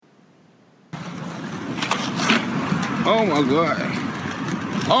Oh my god.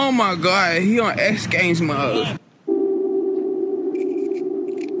 Oh my god, he on X Games mode.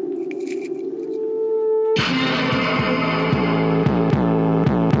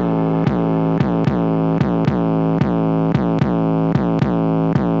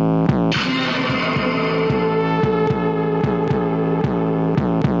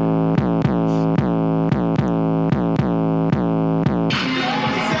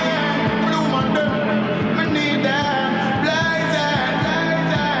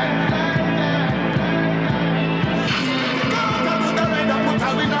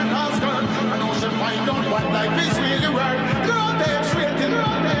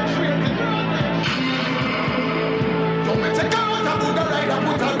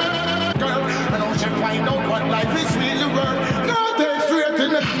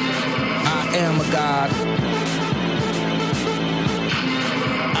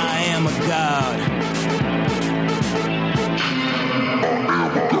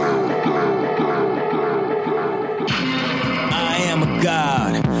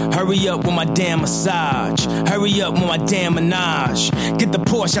 Hurry up with my damn massage. Hurry up with my damn menage. Get the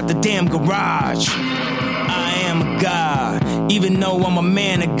Porsche out the damn garage. I am a god, even though I'm a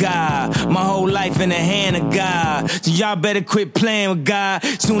man of God. My whole life in the hand of God. So y'all better quit playing with God.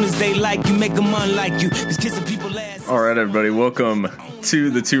 Soon as they like you, make them unlike you. Cause kissing people ass. All right, everybody, welcome to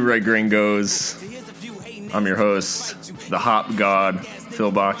the Two Red Gringos. I'm your host, the Hop God,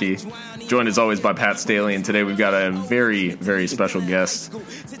 Phil Bakke. Joined as always by Pat Staley, and today we've got a very, very special guest,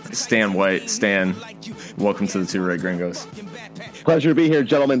 Stan White. Stan, welcome to the Two Red Gringos. Pleasure to be here,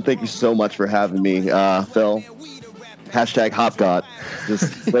 gentlemen. Thank you so much for having me, Phil. Hashtag HopGod.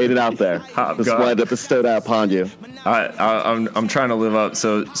 Just laid it out there. Just wanted to bestow that upon you. I'm trying to live up.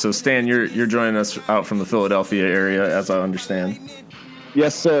 So Stan, you're joining us out from the Philadelphia area, as I understand.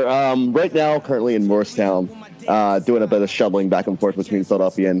 Yes, sir. Right now, currently in Morristown. Doing a bit of shoveling back and forth between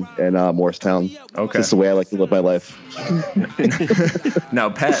Philadelphia and Morristown. Okay, just the way I like to live my life. Now,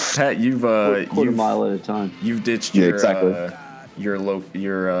 Pat, you've quarter mile at a time. You've ditched your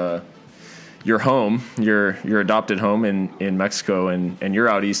home, your adopted home in Mexico, and you're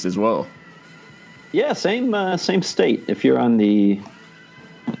out east as well. Yeah, same state. If you're on the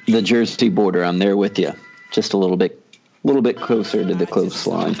Jersey border, I'm there with you. Just a little bit closer to the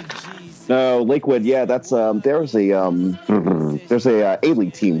coastline. No, Lakewood. Yeah, that's there's a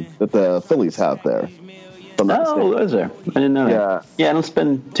A-League team that the Phillies have there. Oh, is there? I didn't know that. Yeah, I don't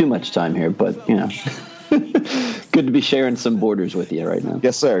spend too much time here, but good to be sharing some borders with you right now.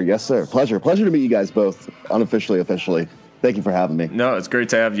 Yes, sir. Pleasure to meet you guys both, unofficially, officially. Thank you for having me. No, it's great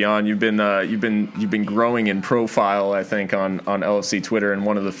to have you on. You've been growing in profile, I think, on LFC Twitter, and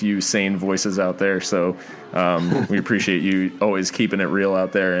one of the few sane voices out there. So we appreciate you always keeping it real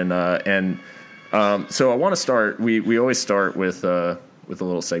out there. So I want to start. We always start with a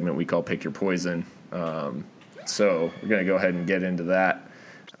little segment we call "Pick Your Poison." So we're gonna go ahead and get into that.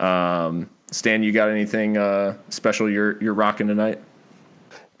 Stan, you got anything special you're rocking tonight?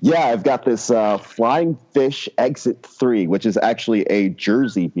 Yeah, I've got this Flying Fish Exit 3, which is actually a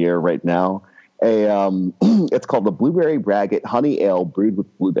Jersey beer right now. It's called the Blueberry Braggot Honey Ale brewed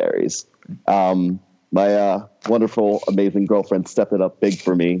with blueberries. My wonderful, amazing girlfriend stepped it up big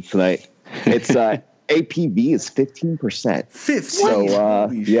for me tonight. It's APV is 15%. 15. So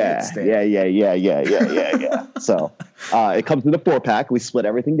yeah. So it comes in a 4-pack. We split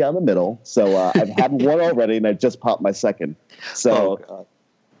everything down the middle. So I've had one already, and I just popped my second. So.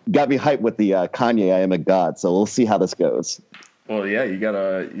 Got me hyped with the Kanye, I Am a God. So we'll see how this goes. Well, yeah, you got.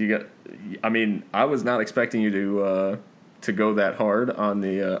 I mean, I was not expecting you to go that hard on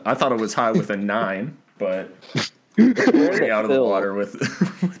the. I thought it was high with a 9, but really out of the water with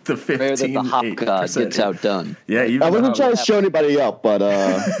the 15. Rare that the Hop God gets outdone. Yeah, I wasn't trying to show anybody up, but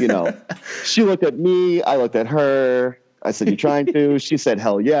she looked at me, I looked at her. I said, "You trying to?" She said,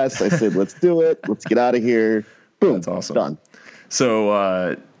 "Hell yes." I said, "Let's do it. Let's get out of here." Boom. That's awesome. Done.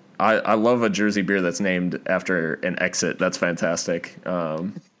 So. I love a Jersey beer that's named after an exit. That's fantastic.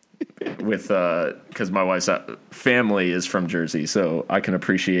 Because my wife's family is from Jersey, so I can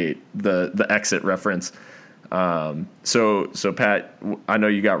appreciate the exit reference. So Pat, I know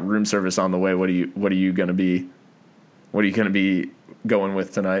you got room service on the way. What are you gonna be going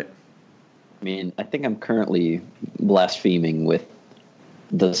with tonight? I mean, I think I'm currently blaspheming with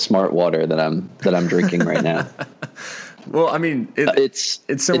the smart water that I'm drinking right now. Well, I mean, it's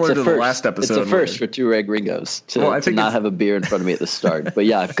similar to the last episode. It's a first for Two Red Gringos to not have a beer in front of me at the start. But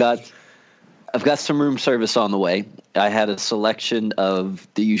yeah, I've got some room service on the way. I had a selection of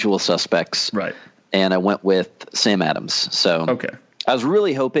the usual suspects. Right. And I went with Sam Adams. So okay. I was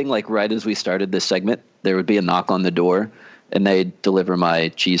really hoping, like, right as we started this segment, there would be a knock on the door and they'd deliver my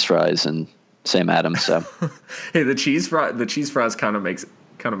cheese fries and Sam Adams. So, hey, the cheese fries kind of makes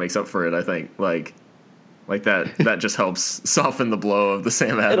up for it. I think like that just helps soften the blow of the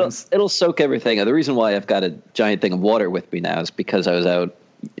Sam Adams. It'll soak everything. The reason why I've got a giant thing of water with me now is because I was out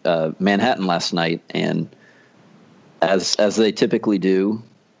Manhattan last night, and as they typically do,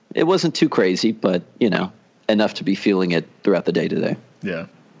 it wasn't too crazy, but enough to be feeling it throughout the day today. Yeah.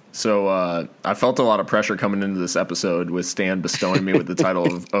 So I felt a lot of pressure coming into this episode with Stan bestowing me with the title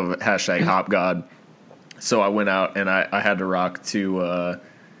of hashtag Hop God. So I went out and I had to rock two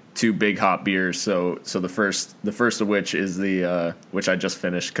big hop beers. So the first of which is the which I just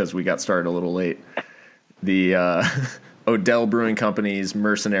finished because we got started a little late. The Odell Brewing Company's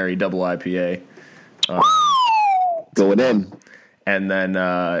Mercenary Double IPA. Going in. And then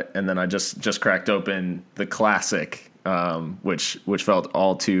I just cracked open the classic. Which felt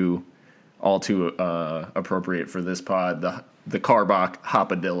all too appropriate for this pod. The Karbach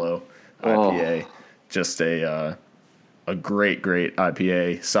Hopadillo IPA, just a great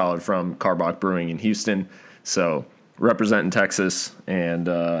IPA, solid from Karbach Brewing in Houston. So representing Texas, and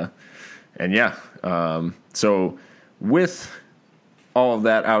yeah. So with all of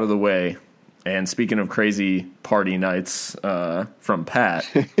that out of the way, and speaking of crazy party nights from Pat,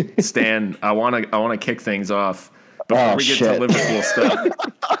 Stan, I wanna kick things off. Before we get to Liverpool stuff,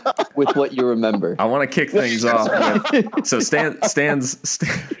 with what you remember, I want to kick things off with. So Stan's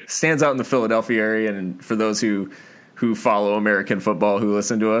out in the Philadelphia area, and for those who follow American football, who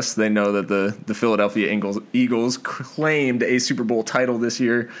listen to us, they know that the Philadelphia Eagles claimed a Super Bowl title this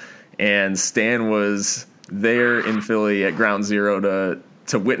year, and Stan was there in Philly at Ground Zero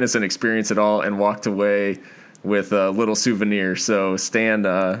to witness and experience it all, and walked away with a little souvenir. So, Stan,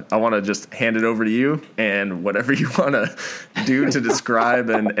 I want to just hand it over to you, and whatever you want to do to describe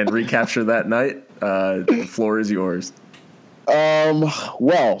and recapture that night, the floor is yours.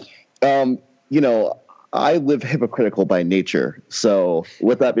 Well, I live hypocritical by nature. So,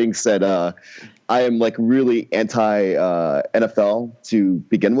 with that being said, I am like really anti NFL to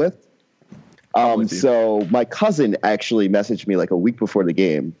begin with. So, my cousin actually messaged me like a week before the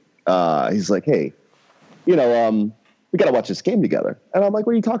game. He's like, "Hey, we got to watch this game together." And I'm like,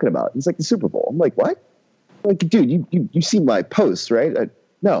 "What are you talking about?" He's like, "The Super Bowl." I'm like, "What?" I'm like, "Dude, you see my posts, right?"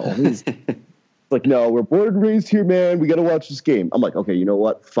 No. He's like, "No, we're born and raised here, man. We got to watch this game." I'm like, "Okay, you know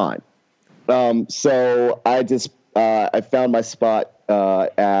what? Fine." So I just I found my spot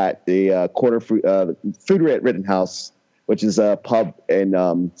at the corner Food at Rittenhouse, which is a pub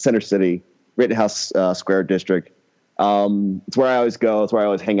in Center City, Rittenhouse Square District. It's where I always go. It's where I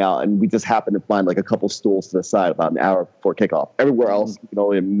always hang out. And we just happened to find like a couple stools to the side about an hour before kickoff. Everywhere else, you can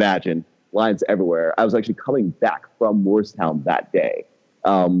only imagine, lines everywhere. I was actually coming back from Moorestown that day.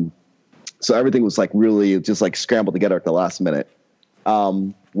 So everything was like really just like scrambled together at the last minute.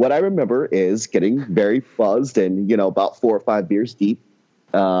 What I remember is getting very buzzed and, about 4 or 5 beers deep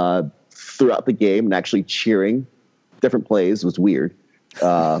throughout the game, and actually cheering different plays was weird.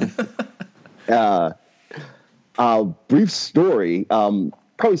 Brief story.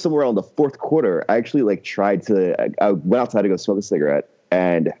 Probably somewhere around the fourth quarter, I actually I went outside to go smoke a cigarette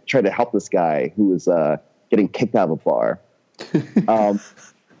and tried to help this guy who was getting kicked out of a bar.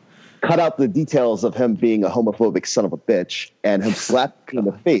 Cut out the details of him being a homophobic son of a bitch and him slapped me in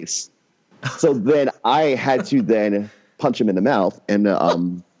the face. So then I had to then punch him in the mouth and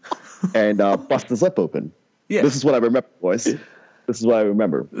bust his lip open. Yeah. This is what I remember, boys. This is what I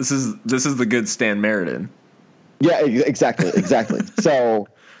remember. This is the good Stan Meriden. Yeah, exactly. So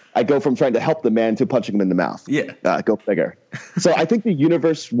I go from trying to help the man to punching him in the mouth. Yeah. Go figure. So I think the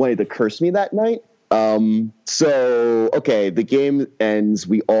universe wanted to curse me that night. Okay, the game ends.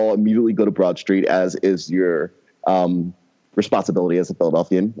 We all immediately go to Broad Street, as is your responsibility as a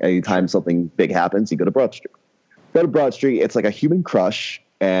Philadelphian. Anytime something big happens, you go to Broad Street. Go to Broad Street. It's like a human crush,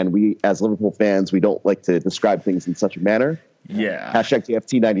 and we, as Liverpool fans, we don't like to describe things in such a manner. Yeah. Hashtag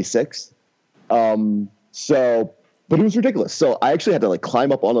TFT96. But it was ridiculous. So I actually had to like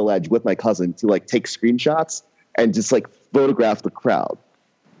climb up on a ledge with my cousin to like take screenshots and just like photograph the crowd.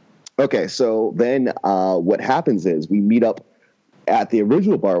 Okay, so then what happens is we meet up at the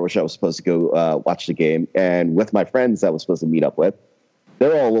original bar, which I was supposed to go watch the game, and with my friends that I was supposed to meet up with.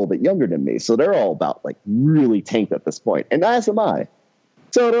 They're all a little bit younger than me, so they're all about like really tanked at this point, and as am I.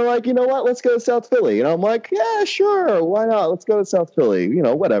 So they're like, you know what, let's go to South Philly. And I'm like, yeah, sure, why not? Let's go to South Philly,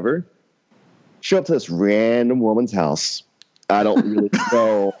 whatever. Show up to this random woman's house. I don't really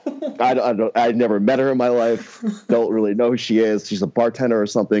know. I've never met her in my life. Don't really know who she is. She's a bartender or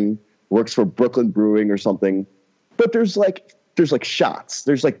something. Works for Brooklyn Brewing or something. But there's there's like shots.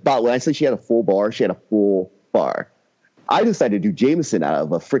 There's like when I say she had a full bar, she had a full bar. I decided to do Jameson out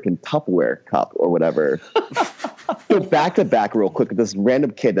of a freaking Tupperware cup or whatever. Go back to back real quick with this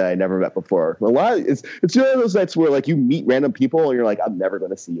random kid that I never met before. It's one of those nights where like you meet random people and you're like, I'm never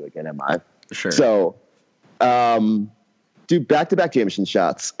going to see you again, am I? Sure. So, do back to back Jameson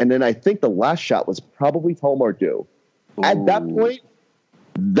shots, and then I think the last shot was probably Tullamore Dew. At that point,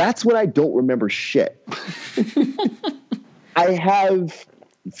 that's when I don't remember shit. I have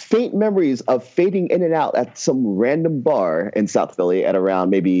faint memories of fading in and out at some random bar in South Philly at around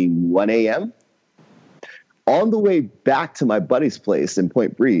maybe 1 a.m. On the way back to my buddy's place in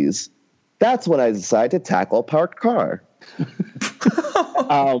Point Breeze, that's when I decided to tackle a parked car.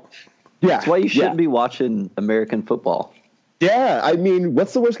 Yeah, That's why you shouldn't be watching American football. Yeah, I mean,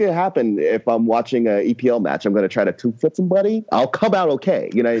 what's the worst going to happen if I'm watching an EPL match? I'm going to try to two-foot somebody. I'll come out okay.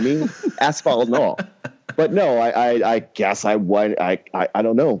 You know what I mean? Asphalt and all. But no, I guess I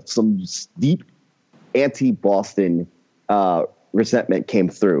don't know. Some deep anti-Boston resentment came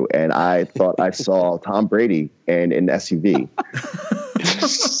through, and I thought I saw Tom Brady in an SUV.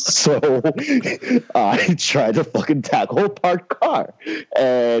 So I tried to fucking tackle a parked car,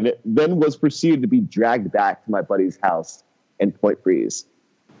 and then was proceeded to be dragged back to my buddy's house in Point Breeze.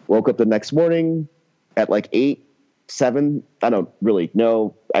 Woke up the next morning at like 8, 7. I don't really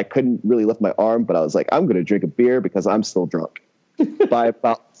know. I couldn't really lift my arm, but I was like, I'm going to drink a beer because I'm still drunk. By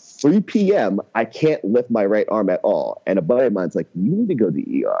about 3 p.m., I can't lift my right arm at all. And a buddy of mine's like, you need to go to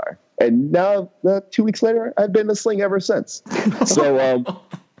the ER. And now, 2 weeks later, I've been in a sling ever since. So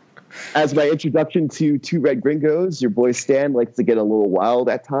as my introduction to Two Red Gringos, your boy Stan likes to get a little wild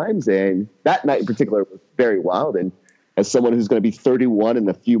at times. And that night in particular was very wild. And as someone who's going to be 31 in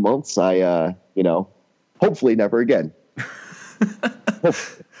a few months, I, hopefully never again.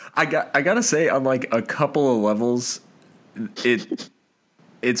 I gotta say, on like a couple of levels,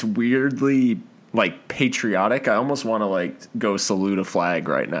 it's weirdly like patriotic. I almost want to like go salute a flag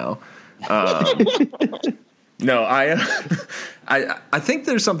right now. No, I think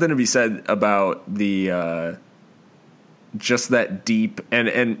there's something to be said about the just that deep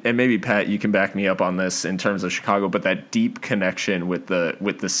and maybe Pat, you can back me up on this in terms of Chicago, but that deep connection with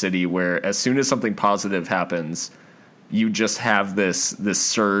the city where as soon as something positive happens, you just have this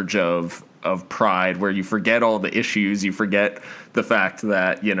surge of pride where you forget all the issues, you forget the fact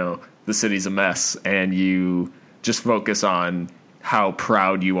that, the city's a mess, and you just focus on how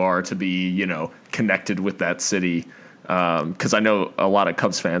proud you are to be, connected with that city. Because I know a lot of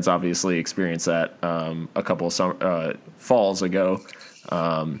Cubs fans obviously experienced that a couple of falls ago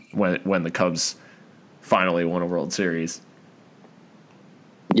when the Cubs finally won a World Series.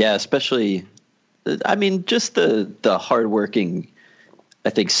 Yeah, especially, I mean, just the hardworking,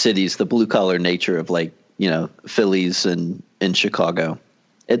 I think, cities, the blue collar nature of Phillies and in Chicago.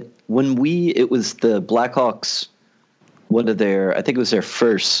 It was the Blackhawks. I think it was their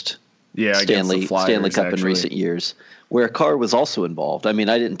first Stanley Cup in recent years, where a car was also involved. I mean,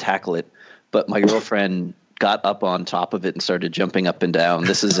 I didn't tackle it, but my girlfriend got up on top of it and started jumping up and down.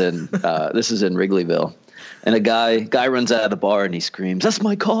 This is in Wrigleyville, and a guy runs out of the bar and he screams, "That's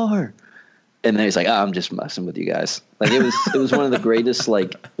my car!" And then he's like, I'm just messing with you guys. Like it was one of the greatest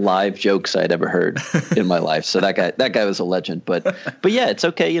live jokes I'd ever heard in my life. So that guy was a legend. But yeah, it's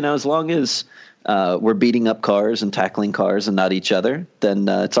okay. As long as we're beating up cars and tackling cars and not each other, then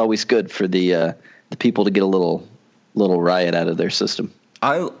it's always good for the people to get a little riot out of their system.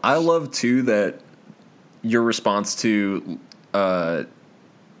 I love too that your response to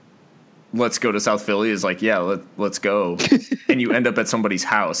let's go to South Philly is like, yeah, let's go. And you end up at somebody's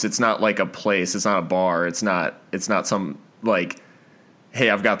house. It's not like a place. It's not a bar. It's not some hey,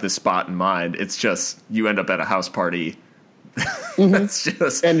 I've got this spot in mind. It's just you end up at a house party. That's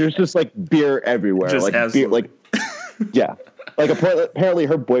just, and there's just beer everywhere. Just beer, yeah. Apparently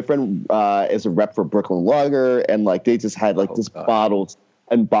her boyfriend is a rep for Brooklyn Lager, and they just had bottles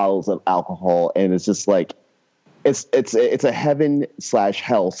and bottles of alcohol, and it's just it's a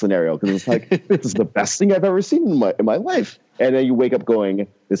heaven/hell scenario, because it's this is the best thing I've ever seen in my life. And then you wake up going,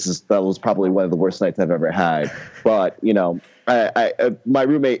 that was probably one of the worst nights I've ever had. But my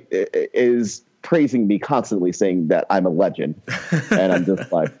roommate is praising me constantly, saying that I'm a legend, and I'm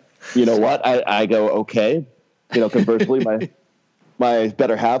just like, you know what? I go, okay. Conversely, my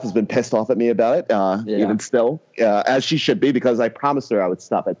better half has been pissed off at me about it, even still, as she should be, because I promised her I would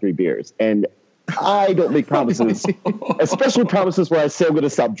stop at 3 beers, and I don't make promises, especially promises where I say I'm going to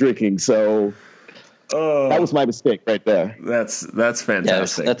stop drinking. So that was my mistake right there. That's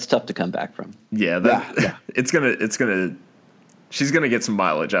fantastic. Yeah, that's tough to come back from. Yeah, she's gonna get some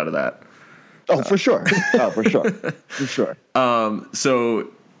mileage out of that. Oh, for sure. For sure.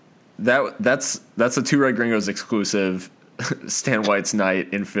 So that's a Two Red Gringos exclusive. Stan White's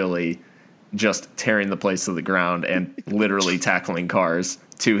night in Philly, just tearing the place to the ground and literally tackling cars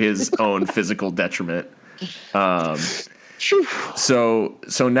to his own physical detriment. So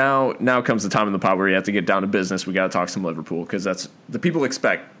now comes the time in the pod where you have to get down to business. We got to talk some Liverpool because that's the people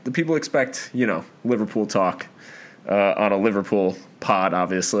expect. The people expect, Liverpool talk on a Liverpool pod,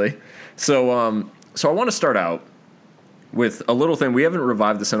 obviously. So I want to start out with a little thing. We haven't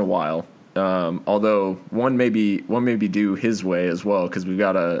revived this in a while, although one maybe due his way as well because we've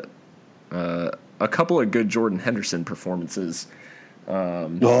got a couple of good Jordan Henderson performances.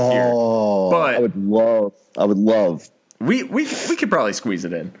 Here. But I would love. We could probably squeeze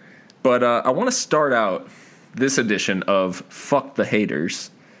it in, but I want to start out this edition of Fuck the Haters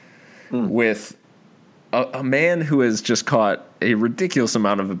with a man who has just caught a ridiculous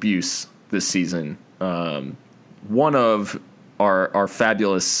amount of abuse this season. One of our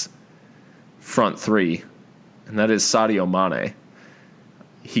fabulous front three, and that is Sadio Mane.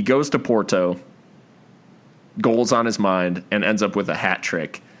 He goes to Porto, goals on his mind, and ends up with a hat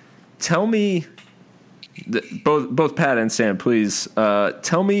trick. Tell me, both Pat and Sam, please,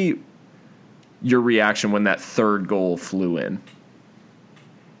 tell me your reaction when that third goal flew in.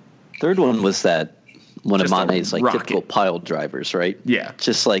 Third one was that one Just of Mane's like rocket. typical pile drivers, right? Yeah.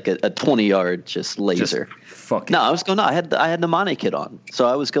 Just like a 20-yard just laser. Fucking. No, I was going. No, I had the Mane kit on, so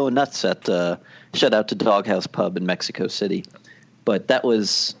I was going nuts at. Shout out to Doghouse Pub in Mexico City, but that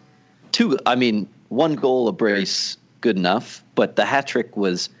was two. I mean, one goal, a brace, good enough. But the hat trick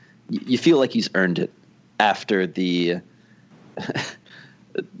was. You feel like he's earned it after the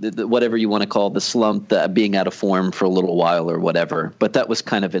whatever you want to call the slump, the being out of form for a little while or whatever. But that was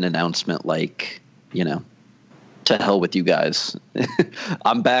kind of an announcement, like to hell with you guys.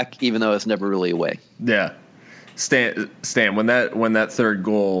 I'm back, even though it's never really away. Yeah. Stan, when that third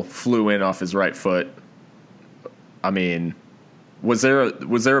goal flew in off his right foot, I mean, was there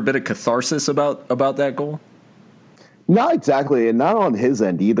a bit of catharsis about that goal? Not exactly, and not on his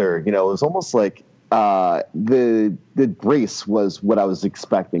end either. It was almost like the brace was what I was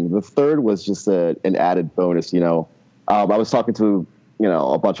expecting. The third was just an added bonus. I was talking to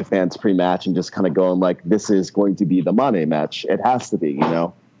a bunch of fans pre-match and just kind of going like, this is going to be the Mane match. It has to be.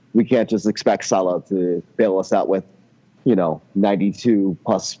 We can't just expect Salah to bail us out with 92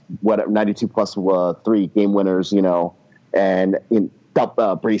 plus 3 game winners. And in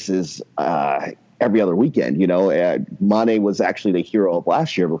braces. Every other weekend, Mane was actually the hero of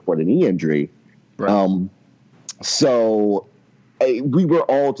last year before the knee injury. Right. So we were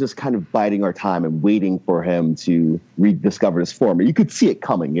all just kind of biding our time and waiting for him to rediscover his form. And you could see it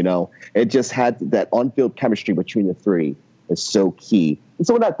coming, It just had that on-field chemistry between the three is so key. And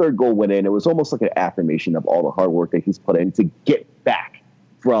so when that third goal went in, it was almost like an affirmation of all the hard work that he's put in to get back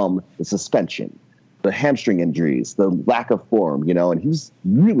from the suspension, the hamstring injuries, the lack of form, and he's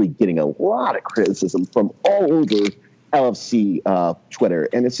really getting a lot of criticism from all over LFC Twitter.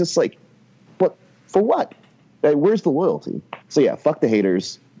 And it's just like, but for what? Where's the loyalty? So yeah, fuck the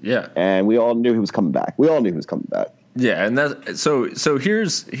haters. Yeah. And we all knew he was coming back. Yeah. And that, so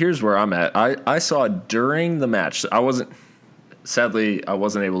here's where I'm at. I saw during the match, I wasn't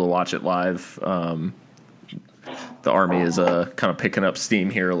able to watch it live. The Army is kind of picking up steam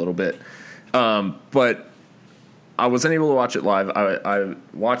here a little bit. But I wasn't able to watch it live. I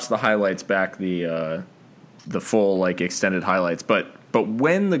watched the highlights back, the full extended highlights. But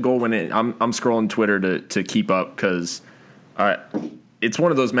when the goal went in, I'm scrolling Twitter to keep up because it's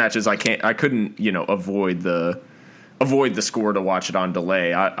one of those matches I couldn't avoid the score to watch it on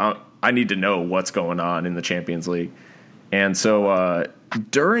delay. I need to know what's going on in the Champions League, and so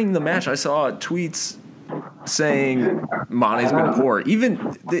during the match I saw tweets saying Mane's been poor.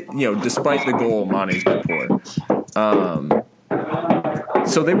 Even despite the goal, Mane's been poor.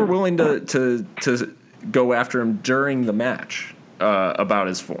 So they were willing to go after him during the match about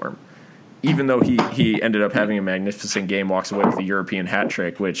his form, even though he ended up having a magnificent game, walks away with a European hat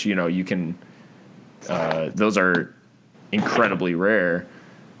trick, which you can those are incredibly rare.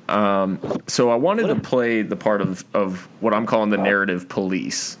 So I wanted to play the part of what I'm calling the narrative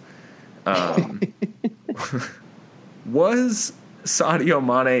police. Was Sadio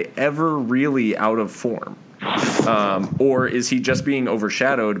Mane ever really out of form? Or is he just being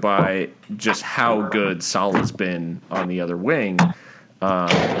overshadowed by just how good Salah's been on the other wing?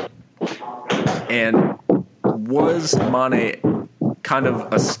 And was Mane kind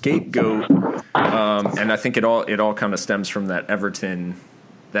of a scapegoat? And I think it all kind of stems from that Everton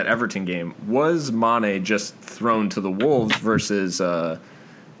game. Was Mane just thrown to the wolves versus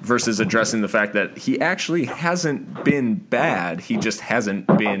versus addressing the fact that he actually hasn't been bad. He just hasn't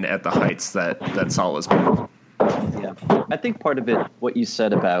been at the heights that Salah's been. Yeah, I think part of it, what you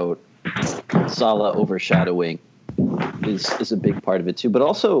said about Salah overshadowing, is a big part of it too. But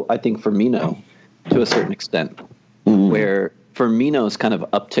also, I think Firmino, to a certain extent, where Firmino's kind of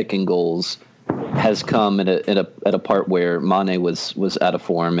uptick in goals has come at a part where Mane was out of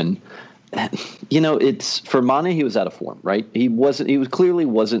form, and it's for Mane, he was out of form, right? He clearly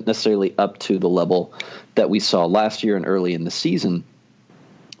wasn't necessarily up to the level that we saw last year and early in the season,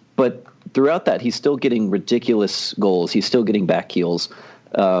 but throughout that, he's still getting ridiculous goals. He's still getting back heels.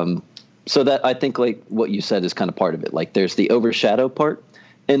 So that, I think, like what you said, is kind of part of it. Like, there's the overshadow part,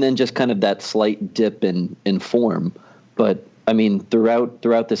 and then just kind of that slight dip in form. But I mean,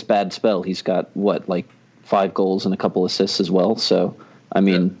 throughout this bad spell, he's got 5 goals and a couple assists as well. So I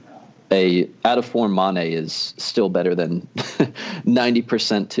mean, a out of form Mane is still better than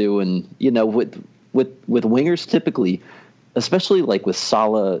 90% too. And with wingers typically, especially like with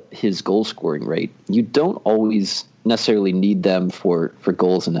Salah, his goal scoring rate, you don't always necessarily need them for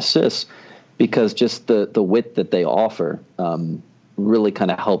goals and assists, because just the width that they offer really kind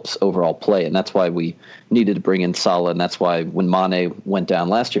of helps overall play. And that's why we needed to bring in Salah, and that's why when Mane went down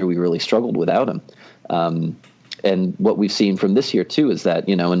last year, we really struggled without him. And what we've seen from this year too is that,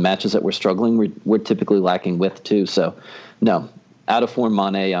 in matches that we're struggling, we're typically lacking width too. So no, out of form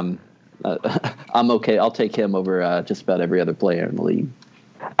Mane, I'm okay. I'll take him over just about every other player in the league.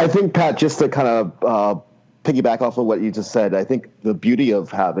 I think, Pat, just to kind of piggyback off of what you just said, I think the beauty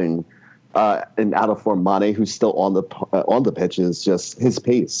of having an out-of-form Mane who's still on the pitch is just his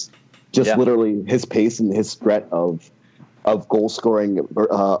pace, literally his pace and his threat of goal-scoring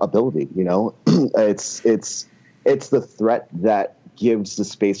ability. It's the threat that gives the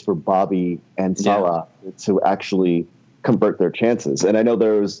space for Bobby and Salah to actually convert their chances. And I know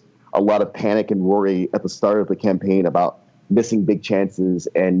there was a lot of panic and worry at the start of the campaign about missing big chances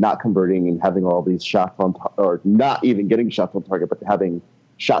and not converting and having all these shots or not even getting shots on target, but having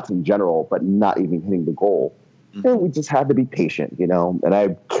shots in general, but not even hitting the goal. Mm-hmm. And we just had to be patient, and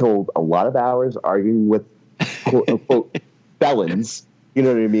I killed a lot of hours arguing with quote unquote felons, you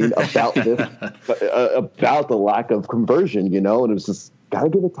know what I mean, about this, about the lack of conversion, and it was just gotta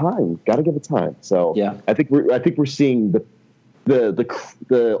give it time. So I think we're seeing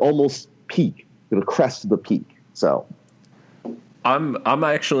the almost peak, the crest of the peak. So I'm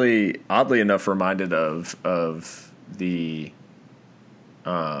actually oddly enough reminded of the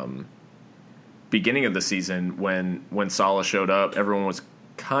beginning of the season when Salah showed up. Everyone was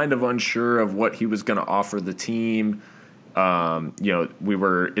kind of unsure of what he was going to offer the team.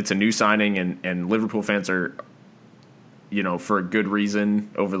 It's a new signing, and Liverpool fans are, for a good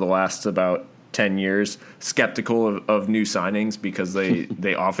reason over the last about 10 years, skeptical of new signings because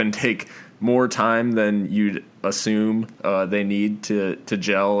they often take more time than you'd assume they need to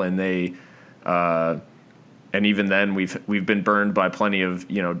gel, and they and even then we've been burned by plenty of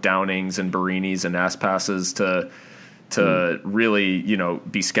Downings and Barinis and Aspasses to really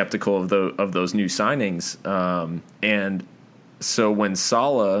be skeptical of those new signings, and so when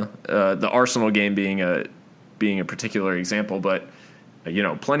Salah, the Arsenal game being a particular example, but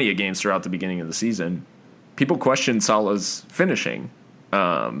plenty of games throughout the beginning of the season, people questioned Salah's finishing,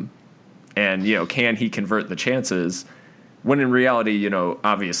 and can he convert the chances? When in reality,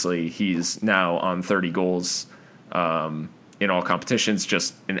 obviously he's now on 30 goals in all competitions,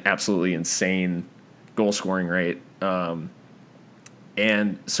 just an absolutely insane goal scoring rate.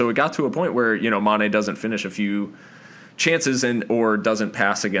 And so it got to a point where, Mane doesn't finish a few chances or doesn't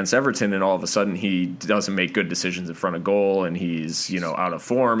pass against Everton, and all of a sudden he doesn't make good decisions in front of goal, and he's, out of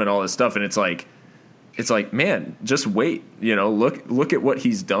form and all this stuff. And it's like, man, just wait, look at what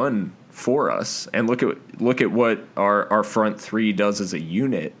he's done for us, and look at what our front three does as a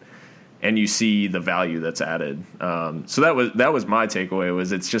unit, and you see the value that's added. So that was my takeaway,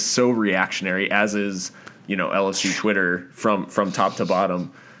 was it's just so reactionary, as is LSU Twitter from top to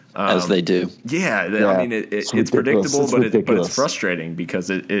bottom, as they do. Yeah. I mean it's predictable, but it's frustrating because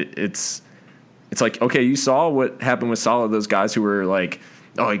it's like, okay, you saw what happened with Salah, those guys who were like,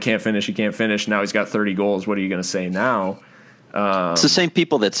 oh, he can't finish. Now he's got 30 goals. What are you going to say now? It's the same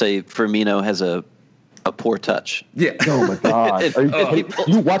people that say Firmino has a poor touch. Yeah. Oh my God.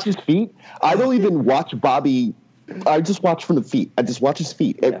 You watch his feet? I don't even watch Bobby. I just watch from the feet. I just watch his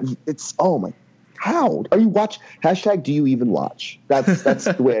feet. Yeah. It's oh my. How are you watch? # do you even watch? That's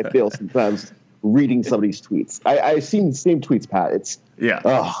the way I feel sometimes reading some of these tweets. I've seen the same tweets, Pat. It's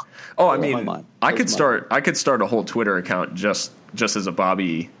I mean, I could start a whole Twitter account just as a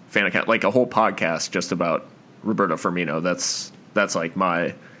Bobby fan account, like a whole podcast just about Roberto Firmino. That's like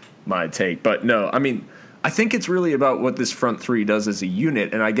my my take. But no, I mean, I think it's really about what this front three does as a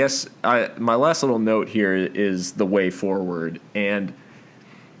unit. And I guess my last little note here is the way forward. And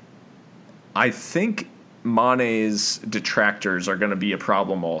I think Mane's detractors are going to be a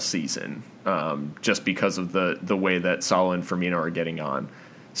problem all season, just because of the way that Salah and Firmino are getting on.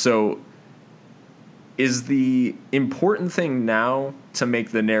 So is the important thing now to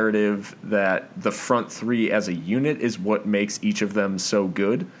make the narrative that the front three as a unit is what makes each of them so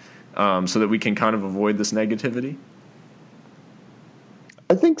good, so that we can kind of avoid this negativity?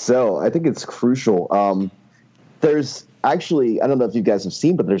 I think so. I think it's crucial. There's actually, I don't know if you guys have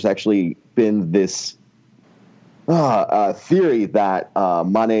seen, but there's actually been this theory that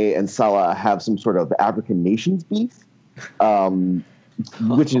Mane and Salah have some sort of African nations beef,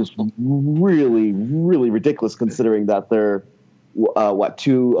 which is really, really ridiculous considering that they're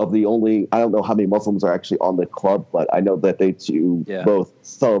two of the only, I don't know how many Muslims are actually on the club, but I know that they two both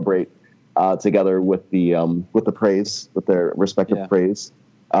celebrate together with the praise, with their respective praise,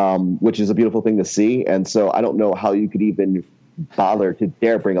 which is a beautiful thing to see. And so I don't know how you could even bother to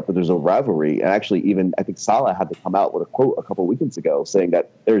dare bring up that there's a rivalry. And actually, even I think Salah had to come out with a quote a couple of weekends ago saying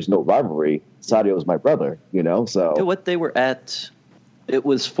that there's no rivalry. Sadio is my brother, So what they were at, it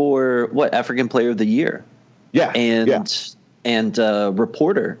was for African Player of the Year. Yeah, and a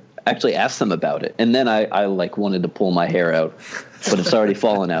reporter actually asked them about it, and then I wanted to pull my hair out, but it's already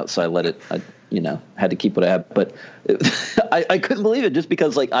fallen out, so I let it. I had to keep what I had, but I couldn't believe it just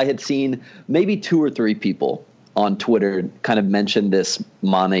because I had seen maybe 2 or 3 people on Twitter kind of mentioned this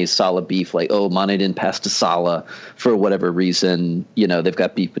Mane Salah beef, Mane didn't pass to Salah for whatever reason, they've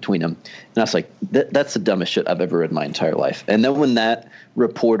got beef between them. And I was like, that's the dumbest shit I've ever read in my entire life. And then when that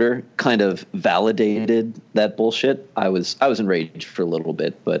reporter kind of validated that bullshit, I was enraged for a little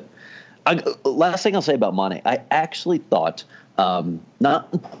bit. But last thing I'll say about Mane, I actually thought, not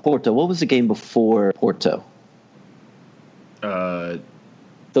in Porto, what was the game before Porto? The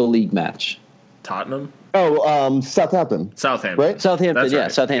league match. Tottenham? Southampton. Right? Southampton, That's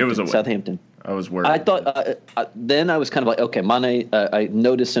right. Southampton. It was a win. Southampton. I was worried. I thought then I was kind of like, okay, Mane. I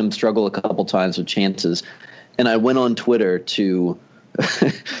noticed him struggle a couple times with chances, and I went on Twitter to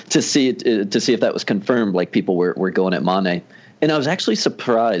see if that was confirmed. Like people were going at Mane, and I was actually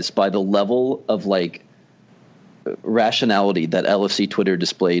surprised by the level of rationality that LFC Twitter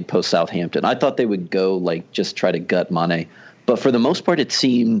displayed post Southampton. I thought they would go just try to gut Mane, but for the most part, it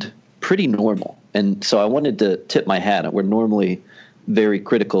seemed pretty normal. And so I wanted to tip my hat. We're normally very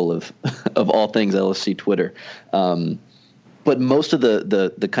critical of all things LFC Twitter. But most of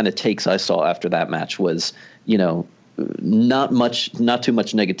the kind of takes I saw after that match was, not too much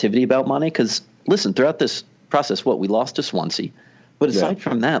negativity about Mane. Because listen, throughout this process, we lost to Swansea. But aside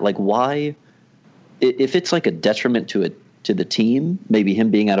from that, why, if it's a detriment to the team, maybe him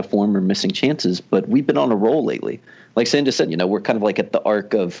being out of form or missing chances, but we've been on a roll lately. Like Sam just said, we're kind of at the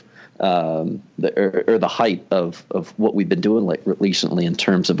arc of the height of what we've been doing recently in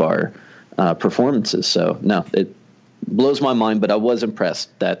terms of our performances. So no, it blows my mind, but I was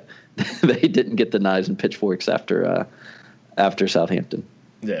impressed that they didn't get the knives and pitchforks after Southampton.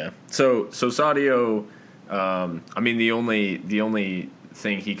 Yeah. So Sadio, the only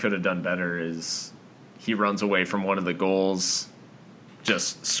thing he could have done better is he runs away from one of the goals,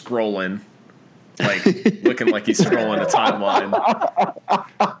 just scrolling. Looking like he's scrolling a timeline,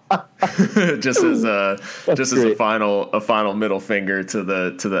 just as a final middle finger to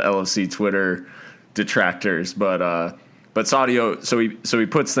the LFC Twitter detractors. But Sadio, so he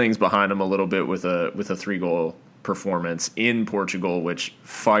puts things behind him a little bit with a 3-goal performance in Portugal, which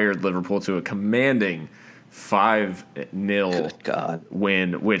fired Liverpool to a commanding 5-0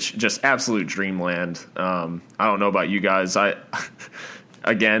 win, which just absolute dreamland. I don't know about you guys.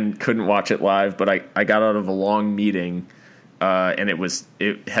 Again, couldn't watch it live, but I got out of a long meeting, and it was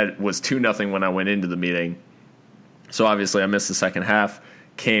 2-0 when I went into the meeting. So obviously I missed the second half.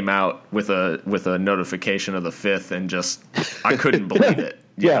 Came out with a notification of the 5th, and just I couldn't believe it.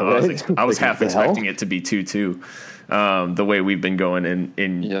 I was half expecting it to be 2-2, the way we've been going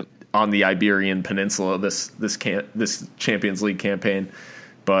on the Iberian Peninsula this Champions League campaign.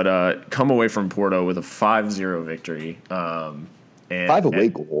 But come away from Porto with a 5-0 victory. And 5 away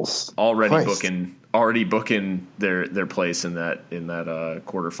goals already booking their place in that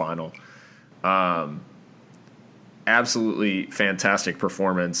quarterfinal. Absolutely fantastic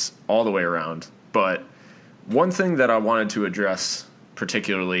performance all the way around. But one thing that I wanted to address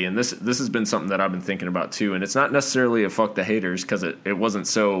particularly, and this has been something that I've been thinking about too, and it's not necessarily a fuck the haters because it wasn't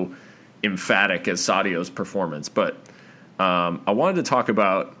so emphatic as Sadio's performance, but I wanted to talk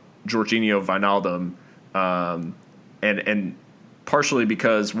about Jorginho Wijnaldum, and partially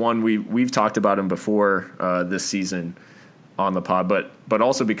because one, we've talked about him before this season on the pod, but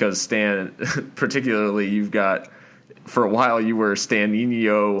also because Stan, particularly, you've got, for a while you were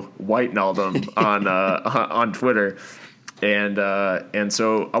Staninho Whitenaldum on Twitter, and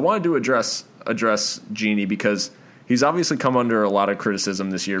so I wanted to address Gini because he's obviously come under a lot of criticism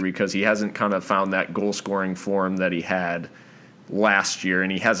this year because he hasn't kind of found that goal scoring form that he had last year,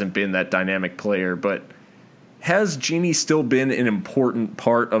 and he hasn't been that dynamic player. But has Gini still been an important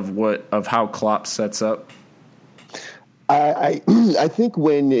part of how Klopp sets up? I think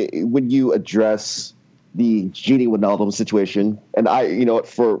when you address the Gini Wijnaldum situation, and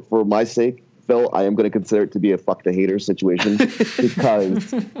for my sake, Phil, I am going to consider it to be a fuck the hater situation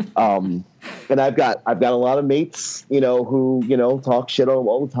because, and I've got a lot of mates, who talk shit on him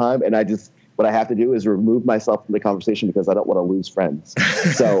all the time, and what I have to do is remove myself from the conversation because I don't want to lose friends.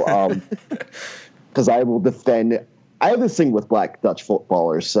 So, because I will defend. I have this thing with black Dutch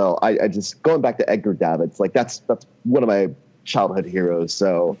footballers, so I just going back to Edgar Davids, like that's one of my childhood heroes.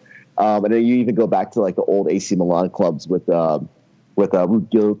 So, and then you even go back to like the old AC Milan clubs with Ruud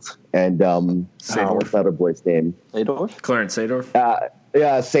Gullit and what's that other boy's name? Seedorf? Clarence Seedorf.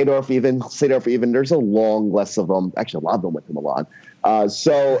 Yeah, Seedorf even. There's a long list of them. Actually, a lot of them went to Milan.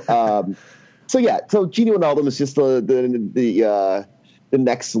 So Gini Wijnaldum is just the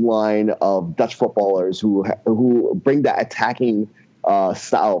next line of Dutch footballers who bring that attacking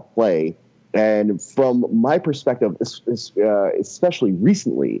style of play. And from my perspective, especially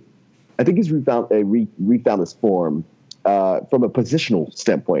recently, I think he's refound his form from a positional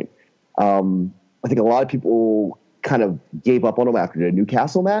standpoint. I think a lot of people kind of gave up on him after the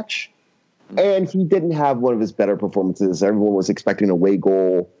Newcastle match, and he didn't have one of his better performances. Everyone was expecting an away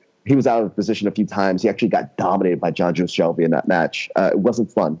goal. He was out of position a few times. He actually got dominated by Jonjo Shelvey in that match. It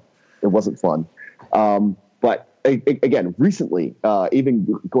wasn't fun. But again, recently,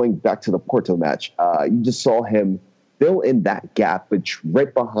 even going back to the Porto match, you just saw him fill in that gap, which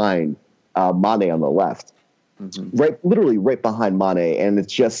right behind Mane on the left, literally right behind Mane, and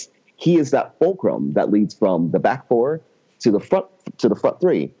it's just he is that fulcrum that leads from the back four to the front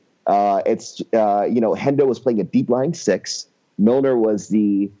three. Hendo was playing a deep lying six. Milner was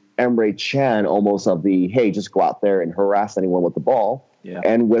the Emre Can almost of the, hey, just go out there and harass anyone with the ball. Yeah.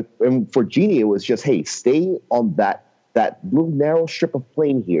 And for Gini, it was just, hey, stay on that little narrow strip of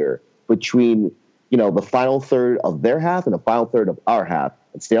plane here between, the final third of their half and the final third of our half,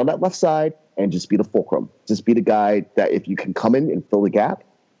 and stay on that left side and just be the fulcrum. Just be the guy that if you can come in and fill the gap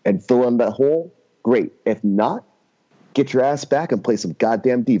and fill in that hole, great. If not, get your ass back and play some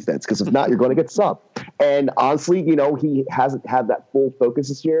goddamn defense, because if not, you're going to get subbed. And honestly, he hasn't had that full focus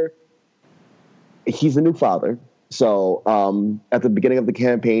this year. He's a new father. So at the beginning of the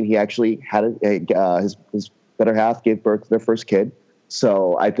campaign, he actually had his better half gave birth to their first kid.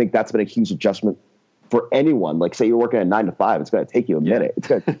 So I think that's been a huge adjustment for anyone. Like, say you're working at 9 to 5, it's going to take you a minute. It's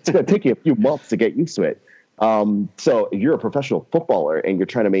going to take you a few months to get used to it. So if you're a professional footballer and you're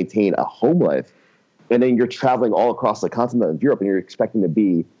trying to maintain a home life, and then you're traveling all across the continent of Europe and you're expecting to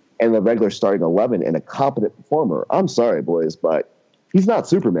be in the regular starting 11 and a competent performer, I'm sorry, boys, but he's not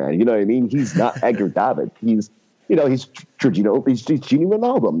Superman. You know what I mean? He's not Edgar David. He's Gini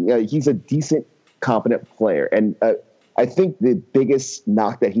Wijnaldum. Yeah, he's a decent, competent player. And I think the biggest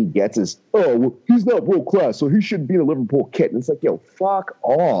knock that he gets is, he's not world class, so he shouldn't be in a Liverpool kit. And it's like, fuck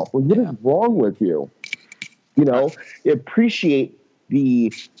off. What is wrong with you? Appreciate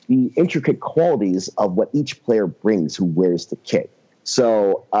the intricate qualities of what each player brings who wears the kit.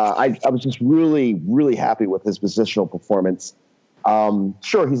 So I was just really, really happy with his positional performance.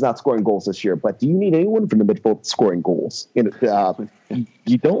 Sure, he's not scoring goals this year, but do you need anyone from the midfield scoring goals? You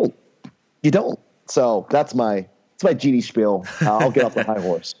don't. So that's my Gini spiel. I'll get off the high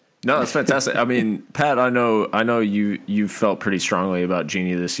horse. No, that's fantastic. I mean, Pat, I know you felt pretty strongly about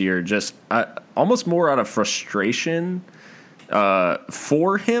Gini this year, just almost more out of frustration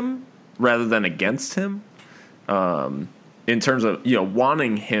for him rather than against him, in terms of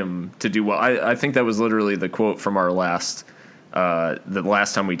wanting him to do well. I think that was literally the quote from our the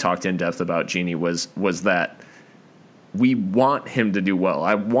last time we talked in depth about Gini was that we want him to do well.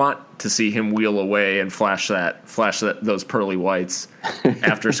 I want to see him wheel away and flash those pearly whites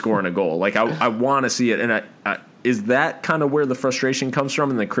after scoring a goal. Like I want to see it, and is that kind of where the frustration comes from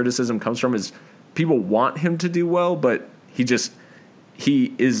and the criticism comes from? Is people want him to do well, but he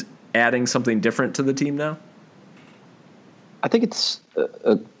is adding something different to the team now? I think it's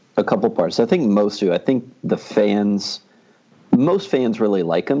a couple parts. I think most fans really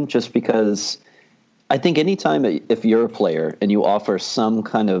like him just because I think anytime if you're a player and you offer some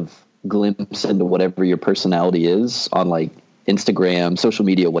kind of glimpse into whatever your personality is on like Instagram, social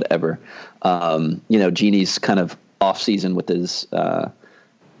media, whatever. Genie's kind of off season with his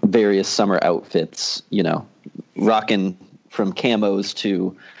various summer outfits, rocking from camos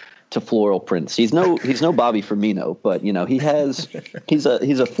to floral prints. He's no Bobby Firmino, but he's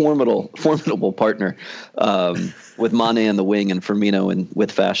a formidable partner with Mane in the wing and Firmino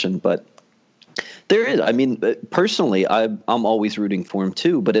with fashion. But there is, personally, I'm always rooting for him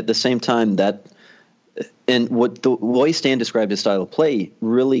too. But at the same time, and what the way Stan described his style of play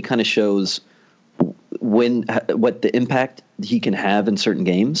really kind of shows what the impact he can have in certain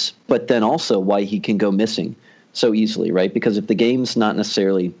games, but then also why he can go missing so easily, right? Because if the game's not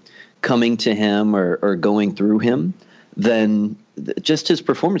necessarily coming to him or going through him, then just his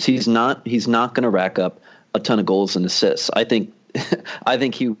performance, he's not going to rack up a ton of goals and assists. I think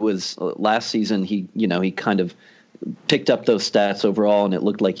he was last season. He kind of picked up those stats overall, and it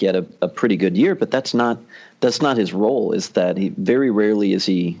looked like he had a pretty good year. But that's not his role. Is that he very rarely is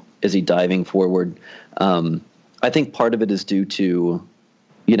he diving forward. I think part of it is due to,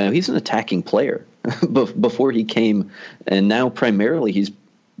 he's an attacking player before he came, and now primarily he's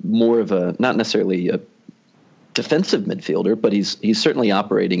more of a, not necessarily a defensive midfielder, but he's certainly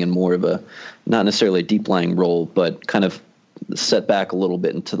operating in more of a, not necessarily a deep lying role, but kind of set back a little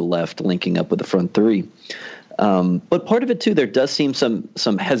bit into the left, linking up with the front three. But part of it too, there does seem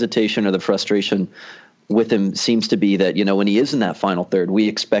some hesitation or the frustration with him seems to be that, when he is in that final third, we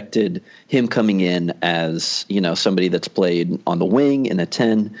expected him coming in as, somebody that's played on the wing in a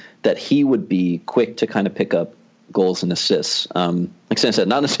 10, that he would be quick to kind of pick up goals and assists. Like Sam said,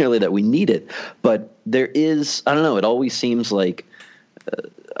 not necessarily that we need it, but there is, I don't know, it always seems like,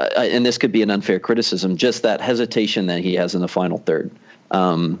 and this could be an unfair criticism, just that hesitation that he has in the final third.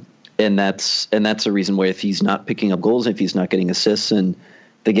 And that's a reason why if he's not picking up goals, if he's not getting assists and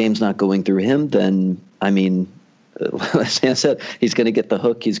the game's not going through him, then, as Sam said, he's going to get the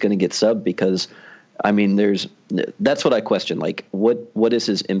hook, he's going to get subbed because, that's what I question. Like, what is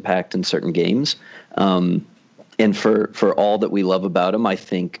his impact in certain games? And for all that we love about him, I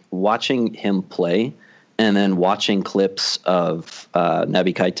think watching him play and then watching clips of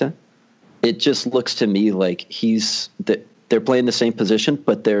Naby Keita, it just looks to me like they're playing the same position,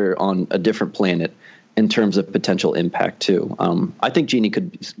 but they're on a different planet in terms of potential impact too. I think Genie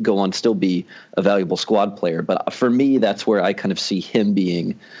could go on still be a valuable squad player, but for me, that's where I kind of see him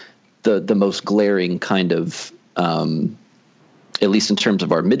being the most glaring kind of, at least in terms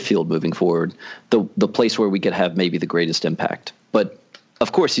of our midfield moving forward, the place where we could have maybe the greatest impact. But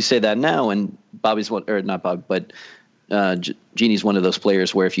of course, you say that now, and Genie's one of those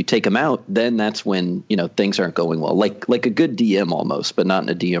players where if you take him out, then that's when things aren't going well. Like a good DM almost, but not in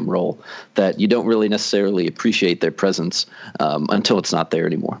a DM role. That you don't really necessarily appreciate their presence until it's not there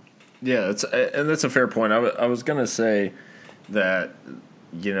anymore. Yeah, and that's a fair point. I was gonna say that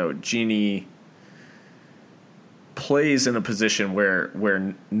Genie plays in a position where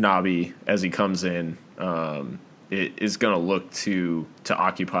Naby, as he comes in, is going to look to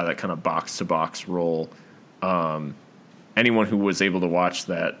occupy that kind of box-to-box role. Anyone who was able to watch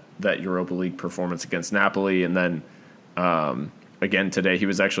that Europa League performance against Napoli, and then again today, he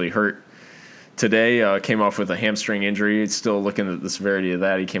was actually hurt today, came off with a hamstring injury. Still looking at the severity of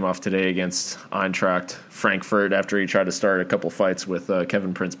that. He came off today against Eintracht Frankfurt after he tried to start a couple fights with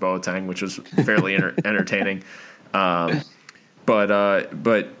Kevin Prince Boateng, which was fairly entertaining.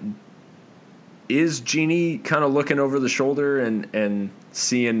 But is Genie kind of looking over the shoulder and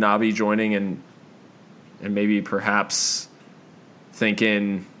seeing Naby joining and maybe perhaps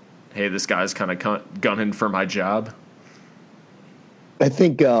thinking, hey, this guy's kind of gunning for my job? I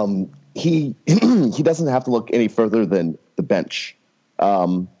think he doesn't have to look any further than the bench.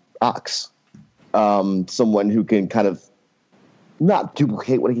 Ox, someone who can kind of not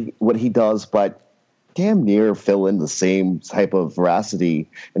duplicate what he does, but damn near fill in the same type of veracity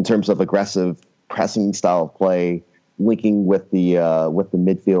in terms of aggressive pressing style of play, linking with the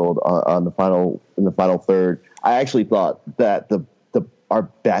midfield in the final third. I actually thought that our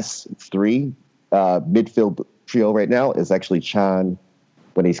best three midfield trio right now is actually Chan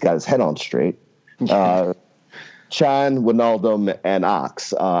when he's got his head on straight. Chan, Wijnaldum, and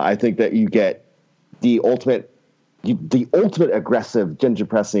Ox. I think that you get the ultimate aggressive ginger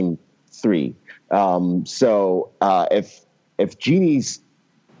pressing three. So if Genie's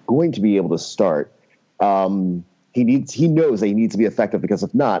going to be able to start, he knows that he needs to be effective, because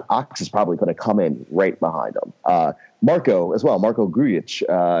if not, Ox is probably going to come in right behind him. Marco as well, Marco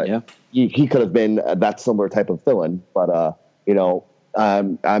Grujic. He could have been that similar type of fill-in, but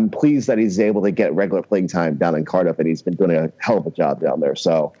I'm pleased that he's able to get regular playing time down in Cardiff, and he's been doing a hell of a job down there.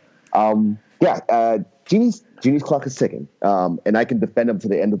 So Genie's clock is ticking, and I can defend him to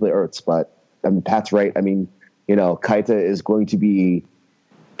the end of the earth. But I mean, Pat's right. I mean, Keita is going to be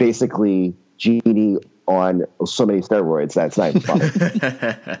basically Genie on so many steroids that's not even funny.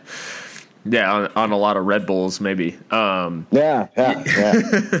 Yeah, on a lot of Red Bulls, maybe. Yeah.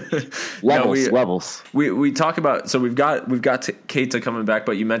 Levels. We talk about, so we've got Keita coming back,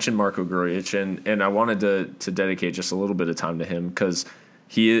 but you mentioned Marko Grujic, and I wanted to dedicate just a little bit of time to him because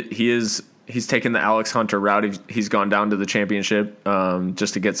he's taken the Alex Hunter route. He's gone down to the championship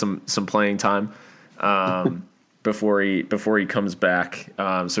just to get some playing time before he comes back.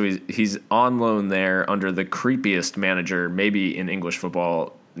 So he's on loan there under the creepiest manager maybe in English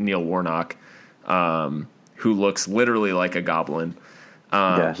football, Neil Warnock, who looks literally like a goblin.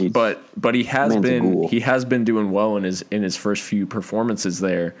 But he has been doing well in his first few performances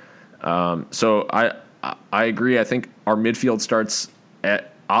there. So I agree. I think our midfield starts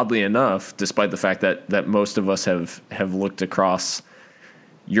at, oddly enough, despite the fact that most of us have looked across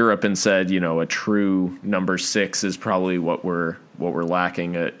Europe and said, a true number 6 is probably what we're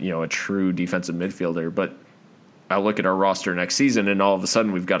lacking, a true defensive midfielder. But I look at our roster next season, and all of a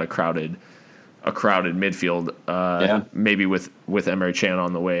sudden we've got a crowded midfield. Maybe with Emre Can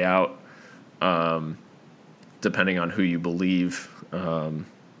on the way out, depending on who you believe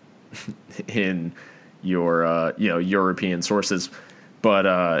in your European sources.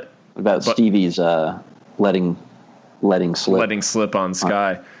 But Stevie's letting slip on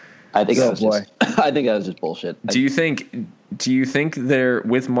Sky. I think that was just bullshit. Do you think they're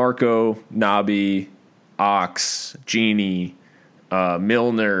with Marco, Naby, Ox, Genie,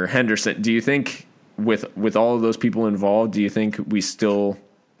 Milner, Henderson? Do you think with all of those people involved, do you think we still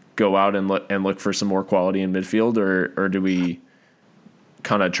go out and look for some more quality in midfield, or do we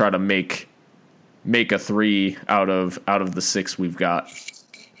kind of try to make a 3 out of the 6 we've got?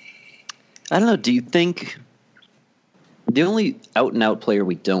 I don't know. Do you think the only out and out player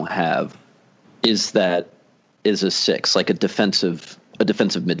we don't have is a 6, like a defensive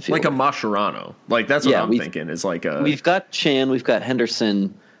midfielder, like a Mascherano? Like that's what I'm thinking. Is like we've got Chan, we've got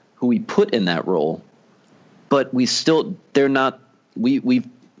Henderson, who we put in that role, but they're not. We've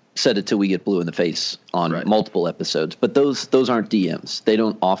said it till we get blue in the face on multiple episodes, but those aren't DMs. They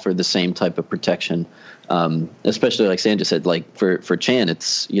don't offer the same type of protection. Especially like Sandra said, like for Chan,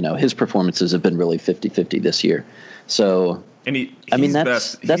 it's his performances have been really 50-50 this year. So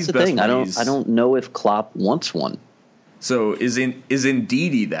that's the thing. I don't know if Klopp wants one. So is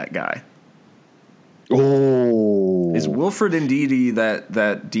Ndidi that guy? Oh, is Wilfred Ndidi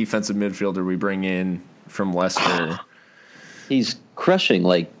that defensive midfielder we bring in from Leicester? He's crushing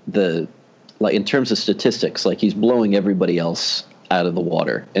in terms of statistics, like he's blowing everybody else out of the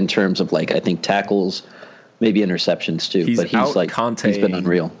water in terms of I think tackles, maybe interceptions too. He's been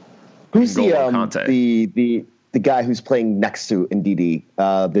unreal. Who's the guy who's playing next to Ndidi,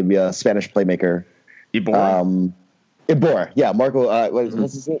 the Spanish playmaker? Iborra. Yeah, Marco.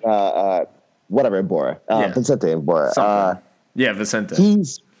 What's his name? Whatever, Iborra. Vicente Iborra. Vicente.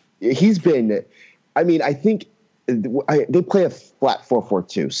 He's been. I mean, I think they play a flat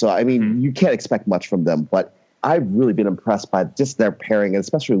 4-4-2, so I mean, you can't expect much from them. But I've really been impressed by just their pairing, and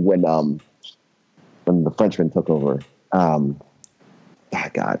especially when the Frenchman took over. God,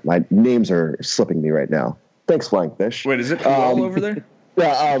 my names are slipping me right now. Thanks, Flying Fish. Wait, is it all over there?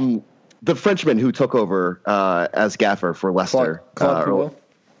 Yeah, the Frenchman who took over as gaffer for Leicester. Claude Puel?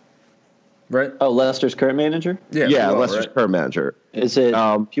 Right? Oh, Leicester's current manager? Yeah, Puel, Leicester's current manager. Is it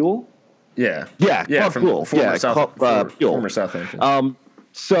Puel? Yeah. Claude Puel. Former Southampton.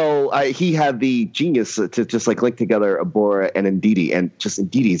 So he had the genius to just link together Iborra and Ndidi, and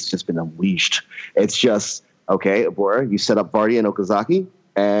Ndidi's just been unleashed. It's just, okay, Iborra, you set up Vardy and Okazaki,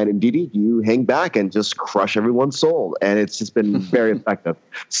 and Ndidi, you hang back and just crush everyone's soul. And it's just been very effective.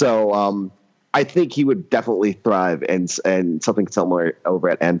 So I think he would definitely thrive and something similar over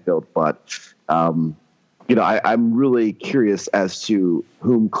at Anfield. But, I'm really curious as to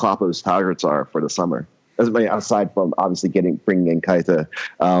whom Kloppo's targets are for the summer. Aside from obviously bringing in Keita,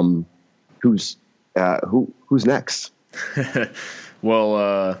 who's next?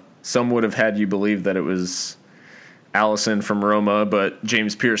 Well, some would have had you believe that it was Allison from Roma, but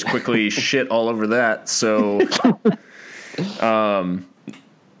James Pearce quickly shit all over that. So,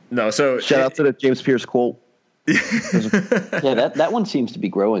 no. So shout out to the James Pearce quote. Yeah, that one seems to be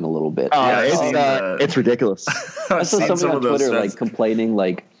growing a little bit. It's ridiculous. I saw somebody on Twitter complaining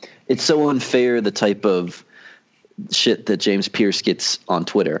it's so unfair, the type of shit that James Pearce gets on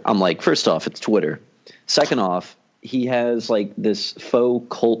Twitter. I'm like, first off, it's Twitter. Second off, he has this faux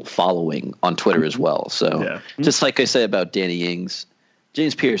cult following on Twitter as well. So just like I say about Danny Ings,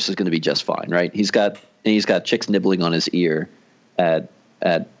 James Pierce is going to be just fine, right? He's got chicks nibbling on his ear at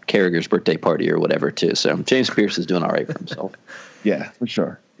Carragher's birthday party or whatever too. So James Pierce is doing all right for himself. Yeah, for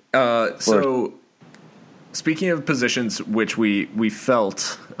sure. So speaking of positions which we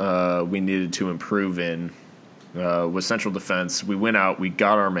felt we needed to improve in with central defense, we went out, we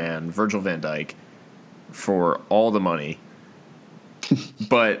got our man Virgil van Dijk for all the money,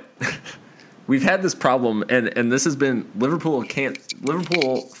 but we've had this problem, and this has been Liverpool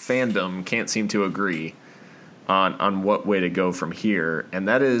fandom can't seem to agree on what way to go from here, and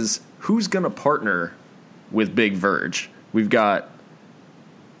that is who's going to partner with Big Verge. We've got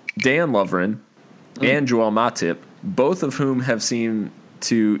Dan Lovren and Joel Matip, both of whom have seemed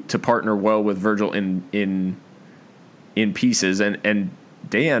to partner well with Virgil in pieces, and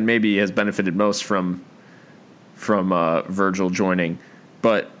Dan maybe has benefited most from Virgil joining,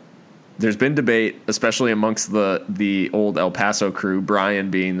 but there's been debate, especially amongst the old El Paso crew,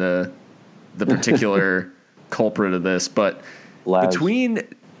 Brian being the particular culprit of this, but between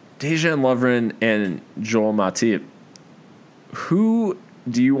Dejan Lovren and Joel Matip, who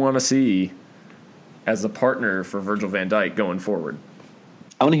do you want to see as a partner for Virgil van Dijk going forward?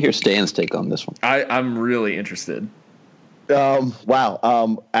 I want to hear Stan's take on this one. I'm really interested.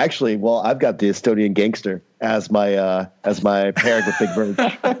 Wow. Actually, well, I've got the Estonian gangster as my pairing with Big Verge.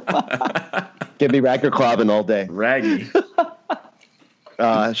 Give me Ragnar Klavan all day. Raggy.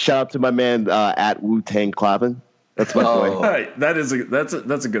 Shout out to my man at Wu-Tang Klavan. That's my boy. Right. That's a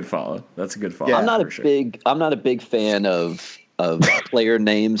good follow. That's a good follow. Yeah, I'm not a big fan of player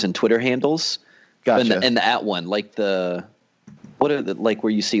names and Twitter handles. Gotcha. And the at one, like like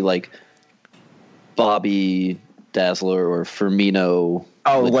where you see like Bobby Dazzler or Firmino.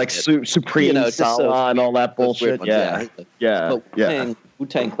 Oh, like Supreme Salah and all that bullshit. Yeah.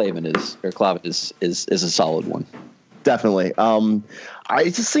 Wu-Tang Klavan is a solid one. Definitely. I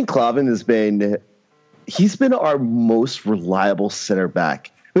just think Klavan he's been our most reliable center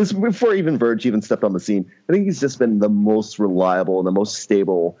back. This before even Verge even stepped on the scene. I think he's just been the most reliable and the most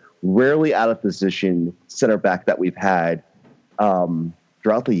stable, rarely out of position center back that we've had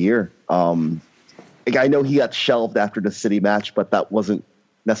throughout the year. I know he got shelved after the City match, but that wasn't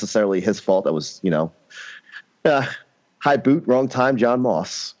necessarily his fault. That was, high boot, wrong time, John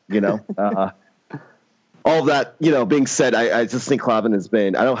Moss, all that, being said, I just think Klavan has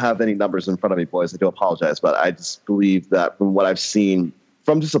been, I don't have any numbers in front of me, boys. I do apologize, but I just believe that from what I've seen,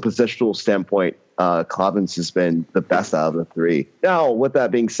 from just a positional standpoint, Klavan's has been the best out of the three. Now, with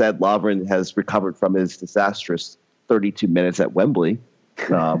that being said, Lovren has recovered from his disastrous 32 minutes at Wembley.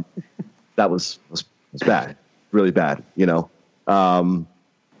 That was bad, really bad,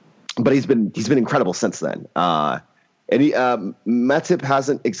 but he's been incredible since then. And Matip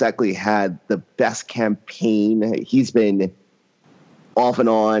hasn't exactly had the best campaign. He's been off and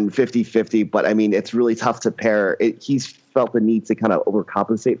on 50-50, but I mean, it's really tough to pair. He's felt the need to kind of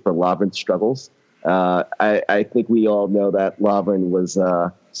overcompensate for Lovren's struggles. I think we all know that Lovren was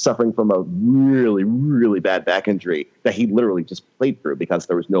suffering from a really, really bad back injury that he literally just played through because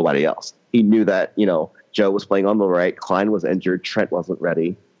there was nobody else. He knew that, Joe was playing on the right, Klein was injured, Trent wasn't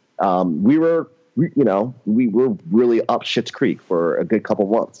ready. We were really up Schitt's Creek for a good couple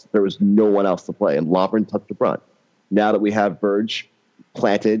months. There was no one else to play, and Lovren took the brunt. Now that we have Verge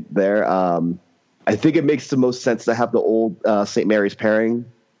planted there, I think it makes the most sense to have the old St. Mary's pairing.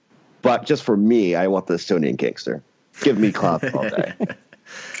 But just for me, I want the Estonian gangster. Give me Klavan all day.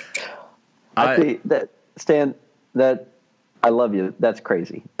 I think that, Stan, that I love you. That's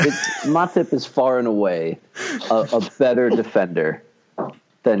crazy. Matip is far and away a better defender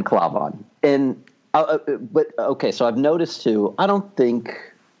than Klavan. And but okay, so I've noticed too. I don't think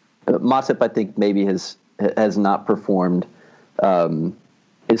Matip. I think maybe has not performed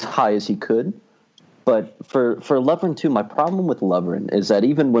as high as he could. But for Lovren too, my problem with Lovren is that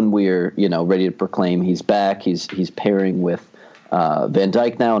even when we're ready to proclaim he's back, he's pairing with Van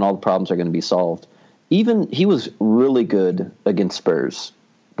Dijk now, and all the problems are going to be solved. Even he was really good against Spurs,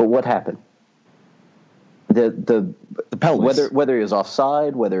 but what happened? The penalties. Whether he was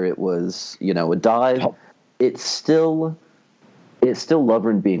offside, whether it was a dive, it's still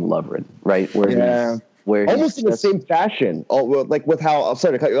Lovren being Lovren, right? Where almost in the same fashion. Oh, like with how I'm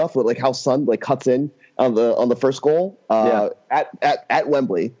sorry to cut you off, but like how Son cuts in on the first goal at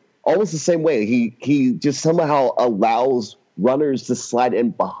Wembley, almost the same way. He just somehow allows runners to slide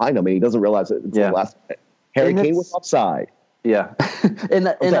in behind him, and he doesn't realize it until the last minute. Harry Kane was offside. Yeah, and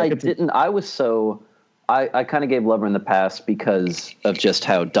I didn't. I was so. I kind of gave Lovren the pass because of just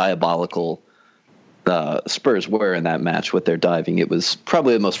how diabolical Spurs were in that match with their diving. It was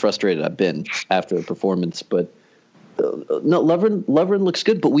probably the most frustrated I've been after the performance. But No, Lovren looks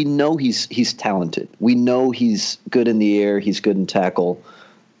good, but we know he's talented. We know he's good in the air. He's good in tackle.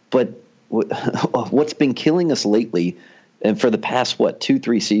 But what's been killing us lately, and for the past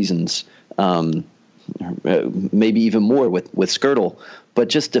 2-3 seasons, maybe even more with Skirtle, but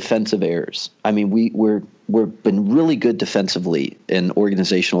just defensive errors. I mean, we've been really good defensively and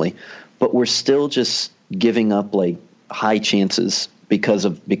organizationally, but we're still just giving up like high chances because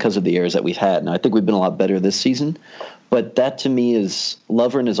of the errors that we've had. Now, I think we've been a lot better this season, but that to me is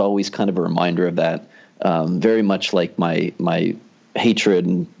Lovren is always kind of a reminder of that. Very much like my hatred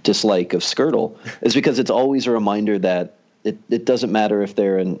and dislike of Skirtle is because it's always a reminder that it doesn't matter if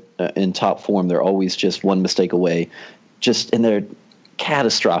they're in top form. They're always just one mistake away, and they're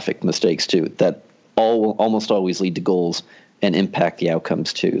catastrophic mistakes too that almost always lead to goals and impact the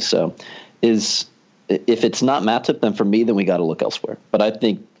outcomes too. So if it's not Matip, then for me, then we got to look elsewhere. But I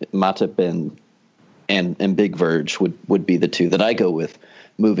think Matip and Big Verge would be the two that I go with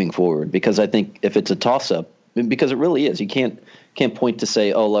moving forward, because I think if it's a toss up, because it really is, you can't point to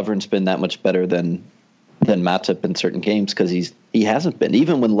say, oh, Lovren's been that much better than Matip in certain games, because he hasn't been.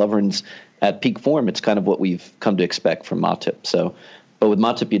 Even when Lovren's at peak form, it's kind of what we've come to expect from Matip. So, but with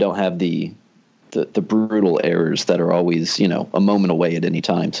Matip, you don't have the brutal errors that are always, a moment away at any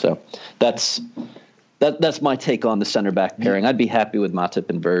time. So that's my take on the center back pairing. I'd be happy with Matip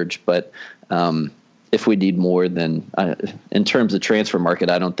and Verge, but if we need more, then in terms of transfer market,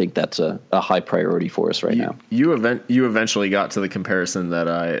 I don't think that's a high priority for us right now. You eventually got to the comparison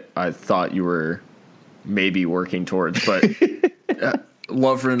that I thought you were maybe working towards, but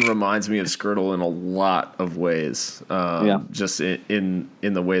Lovren reminds me of Skirtle in a lot of ways. Just in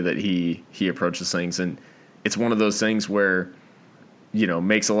the way that he approaches things, and it's one of those things where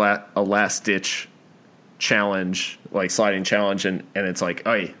makes a last ditch challenge, like sliding challenge, and it's like,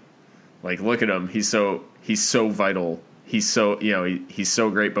 hey, like look at him, he's so vital, he's so he's so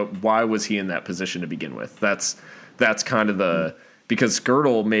great, but why was he in that position to begin with? That's kind of because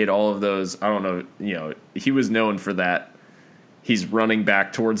Skirtle made all of those. I don't know, he was known for that. He's running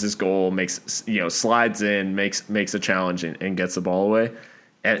back towards his goal, makes slides in, makes a challenge and gets the ball away,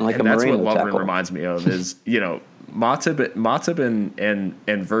 and that's what Lovren reminds me of. Is Matip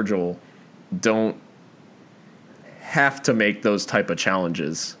and Virgil don't have to make those type of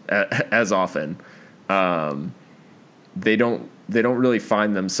challenges as often. They don't really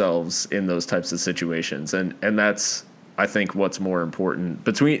find themselves in those types of situations, and that's, I think, what's more important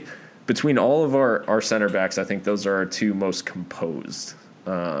between all of our center backs. I think those are our two most composed.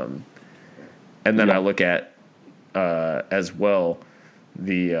 And then I look at as well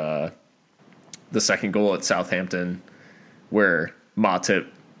the second goal at Southampton, where Matip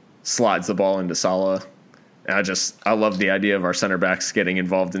slides the ball into Salah. And I love the idea of our center backs getting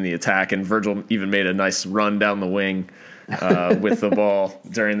involved in the attack, and Virgil even made a nice run down the wing with the ball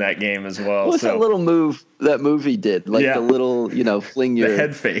during that game as well. What's that little move he did? Like the little, fling your the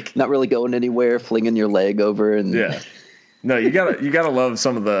head fake, not really going anywhere, flinging your leg over, and No, you gotta love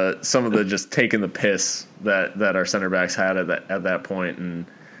some of the just taking the piss that our center backs had at that point, and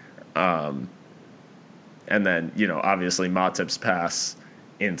then obviously Matip's pass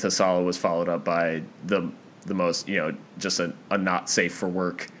into Salah was followed up by the most just a not safe for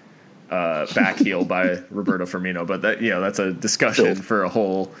work back heel by Roberto Firmino, but that's a discussion for a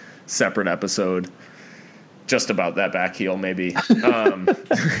whole separate episode, just about that back heel maybe.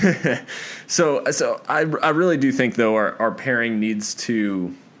 So I really do think though our pairing needs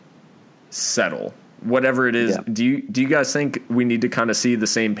to settle, whatever it is. Do you guys think we need to kind of see the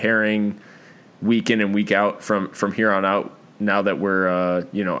same pairing week in and week out from here on out, now that we're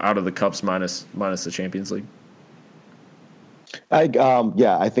out of the cups minus the Champions League?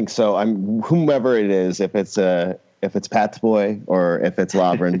 I think so. Whomever it is, if it's Pat's boy or if it's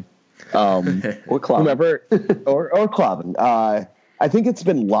Lovren, or Klavan. Whomever, or Klavan. I think it's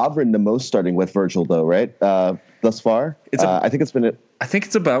been Lovren the most, starting with Virgil though, right? Thus far, I think it's been. I think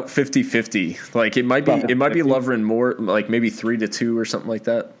it's about 50-50. Like it might be Lovren more, like maybe 3-2 or something like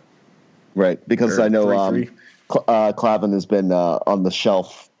that. Right, because I know 3-3. Klavan has been on the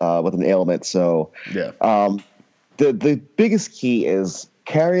shelf with an ailment. So the biggest key is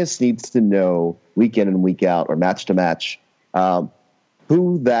Karius needs to know week in and week out, or match to match,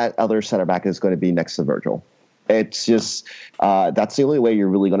 who that other center back is going to be next to Virgil. It's just that's the only way you're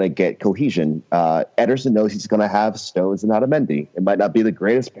really going to get cohesion. Ederson knows he's going to have Stones and Otamendi. It might not be the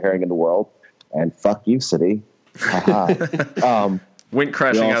greatest pairing in the world, and fuck you, City. Went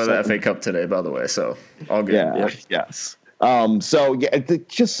crashing out of the FA Cup today, by the way, so all good. Yeah, yes.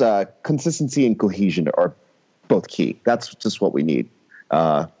 Just consistency and cohesion are both key. That's just what we need.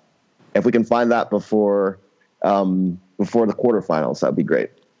 If we can find that before before the quarterfinals. That'd be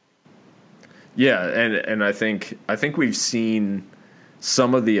great. Yeah, and I think we've seen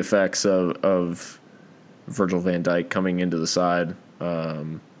some of the effects of Virgil van Dijk coming into the side,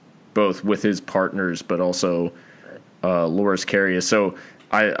 both with his partners, but also Loris Karius. So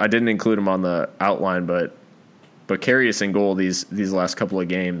I didn't include him on the outline, but Karius in goal these last couple of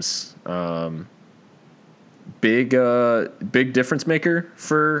games, big difference maker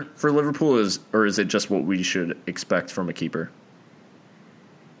for Liverpool, or is it just what we should expect from a keeper?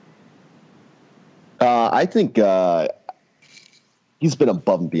 I think he's been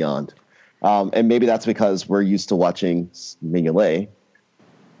above and beyond. And maybe that's because we're used to watching Mignolet.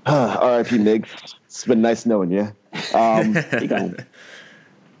 R.I.P. Mig. It's been nice knowing you.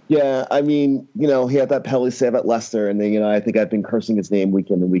 Yeah, I mean, he had that penalty save at Leicester, and then, I think I've been cursing his name week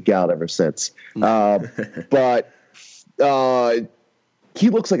in and week out ever since. But he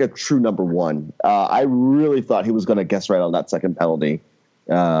looks like a true number one. I really thought he was going to guess right on that second penalty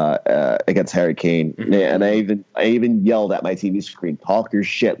against Harry Kane. Mm-hmm. And I even yelled at my TV screen, "Talk your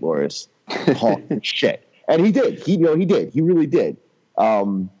shit, Loris. Talk your shit." And he did. He did. He really did.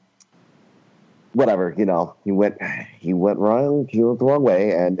 Whatever, he went wrong. He went the wrong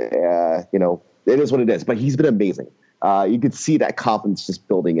way, and it is what it is. But he's been amazing. You could see that confidence just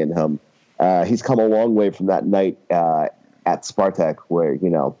building in him. He's come a long way from that night at Spartak, where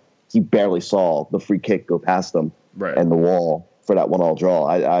he barely saw the free kick go past him and the wall for that 1-1 draw.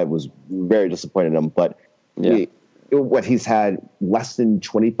 I was very disappointed in him, but he's had less than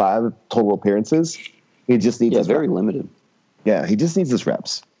 25 total appearances. He just needs very limited. Yeah, he just needs his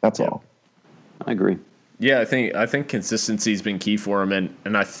reps. That's all. I agree. Yeah, I think consistency has been key for him,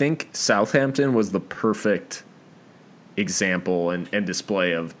 and I think Southampton was the perfect example and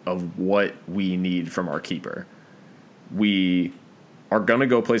display of what we need from our keeper. We are going to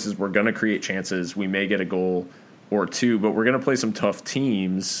go places, we're going to create chances, we may get a goal or two, but we're going to play some tough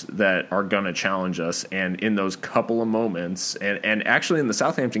teams that are going to challenge us, and in those couple of moments, and actually in the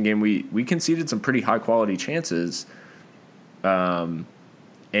Southampton game, we conceded some pretty high-quality chances,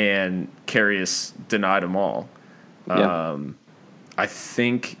 and Karius denied them all. I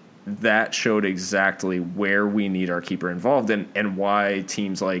think that showed exactly where we need our keeper involved, and why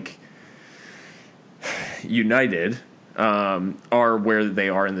teams like United are where they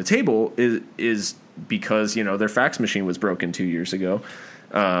are in the table is because their fax machine was broken 2 years ago,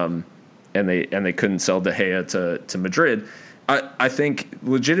 and they couldn't sell De Gea to Madrid. I think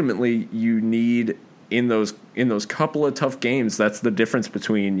legitimately you need in those couple of tough games, that's the difference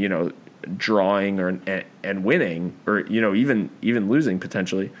between drawing and winning, or even losing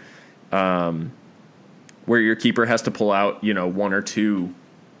potentially, where your keeper has to pull out one or two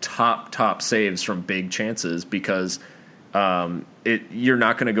top saves from big chances, because you're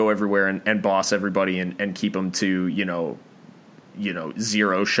not going to go everywhere and boss everybody and keep them to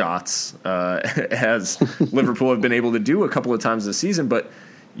 0 shots, as Liverpool have been able to do a couple of times this season, but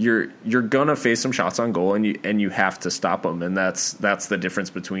you're gonna face some shots on goal, and you have to stop them, and that's the difference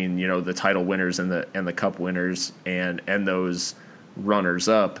between the title winners and the cup winners and those runners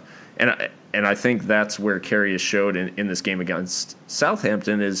up, and I think that's where Karius showed in this game against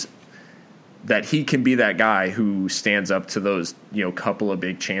Southampton, is that he can be that guy who stands up to those couple of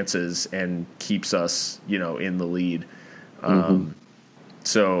big chances and keeps us in the lead.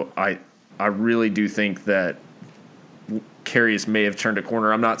 So I really do think that Karius may have turned a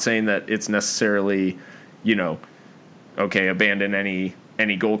corner. I'm not saying that it's necessarily, abandon any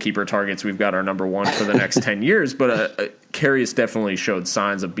goalkeeper targets. We've got our number one for the next 10 years. But Karius definitely showed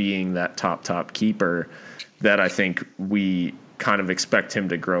signs of being that top keeper that I think we kind of expect him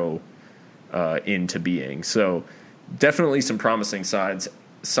to grow into being. So definitely some promising signs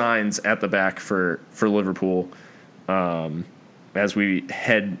at the back for Liverpool as we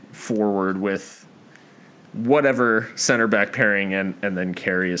head forward with whatever center back pairing and then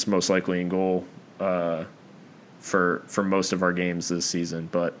Karius most likely in goal for most of our games this season.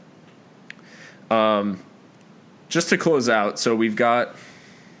 But just to close out, so we're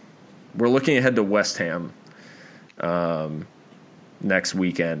looking ahead to West Ham next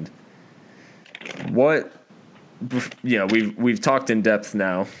weekend. We've talked in depth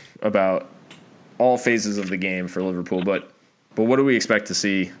now about all phases of the game for Liverpool, but what do we expect to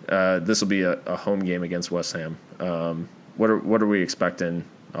see? This will be a home game against West Ham. What are we expecting?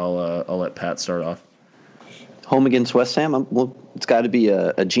 I'll let Pat start off. Home against West Ham? Well, it's got to be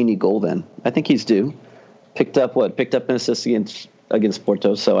a Gini goal then. I think he's due. Picked up an assist against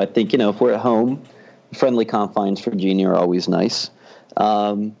Porto. So I think, if we're at home, friendly confines for Gini are always nice.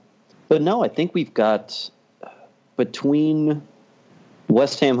 But no, I think we've got between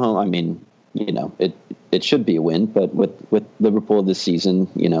West Ham home, it should be a win. But with Liverpool this season,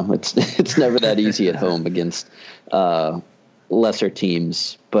 it's never that easy at home against lesser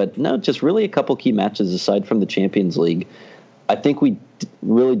teams. But no, just really a couple key matches aside from the Champions League. I think we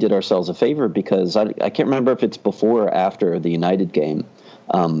really did ourselves a favor because I can't remember if it's before or after the United game.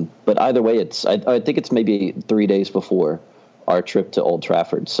 But either way, I think it's maybe 3 days before our trip to Old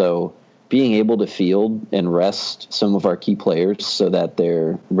Trafford. So being able to field and rest some of our key players so that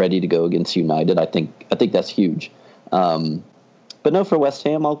they're ready to go against United, I think that's huge. But no, for West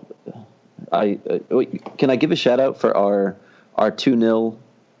Ham, can I give a shout out for our 2-0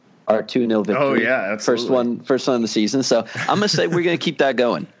 victory? Oh yeah, absolutely. First one of the season. So I'm gonna say we're gonna keep that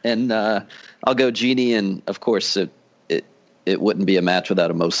going, and I'll go Genie, and of course it wouldn't be a match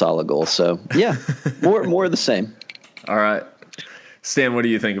without a Mo Salah goal. So yeah, more of the same. All right, Stan, what do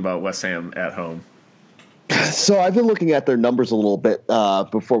you think about West Ham at home? So I've been looking at their numbers a little bit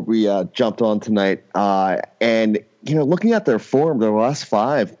before we jumped on tonight, and looking at their form, their last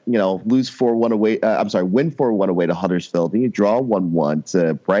 5, lose 4-1 away. Win 4-1 away to Huddersfield. Then you draw 1-1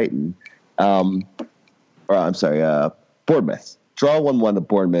 to Brighton. Bournemouth. Draw 1-1 to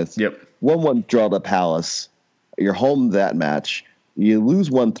Bournemouth. Yep. 1-1 draw to Palace. You're home that match. You lose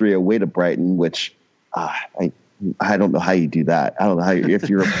 1-3 away to Brighton, which I don't know how you do that. I don't know how if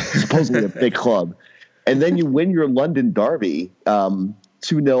you're supposedly a big club. And then you win your London derby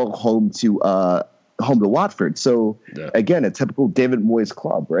 2-0 home to Watford. So again, a typical David Moyes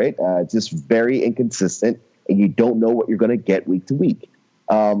club, right? Just very inconsistent, and you don't know what you're going to get week to week.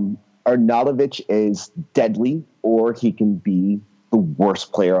 Arnautovic is deadly, or he can be the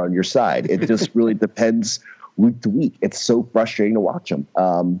worst player on your side. It just really depends week to week. It's so frustrating to watch him.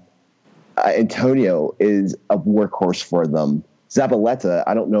 Antonio is a workhorse for them. Zabaleta,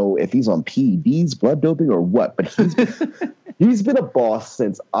 I don't know if he's on PEDs, blood doping, or what, but he's been a boss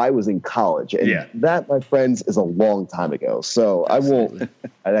since I was in college. And that, my friends, is a long time ago. So Absolutely.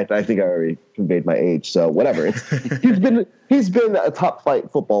 I won't. I think I already conveyed my age. So whatever. He's been a top flight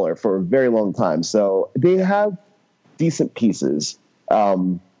footballer for a very long time. So they have decent pieces.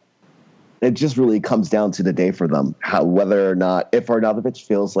 It just really comes down to the day for them, whether or not, if Arnautovic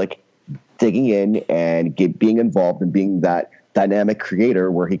feels like digging in and being involved and being that dynamic creator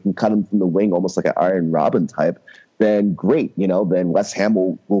where he can cut him from the wing almost like an Iron Robin type, then great. Then West Ham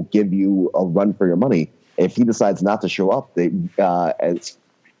will give you a run for your money. If he decides not to show up,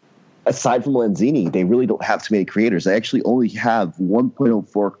 aside from Lanzini, they really don't have too many creators. They actually only have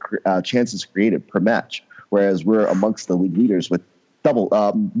 1.04 chances created per match, whereas we're amongst the league leaders with double,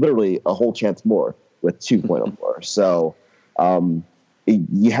 literally a whole chance more with 2.04. So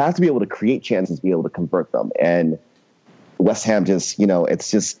you have to be able to create chances, be able to convert them. And West Ham just,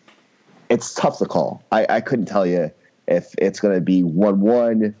 it's tough to call. I couldn't tell you if it's going to be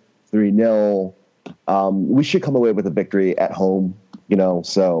 1-1, 3-0. We should come away with a victory at home,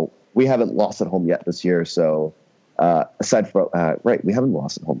 so we haven't lost at home yet this year. So aside from, we haven't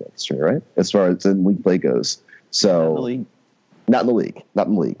lost at home yet this year, right? As far as in league play goes. So not in the league.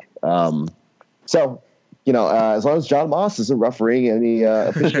 So, as long as John Moss isn't refereeing any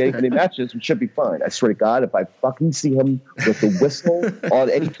officiating any matches, we should be fine. I swear to God, if I fucking see him with the whistle on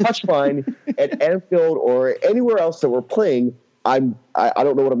any touchline at Anfield or anywhere else that we're playing, I don't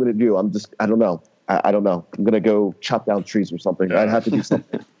know what I'm going to do. I don't know. I don't know. I'm going to go chop down trees or something. I'd have to do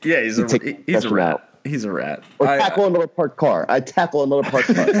something. Yeah, he's a rat. He's a rat. Or tackle another parked car. I tackle another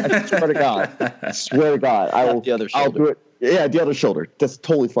parked car. I swear to God. I'll do it. Yeah, the other shoulder. That's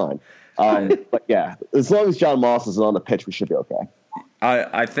totally fine. But yeah, as long as John Moss is on the pitch, we should be okay.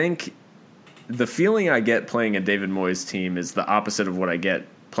 I think the feeling I get playing a David Moyes team is the opposite of what I get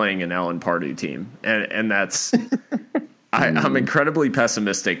playing an Alan Pardew team, and that's I'm incredibly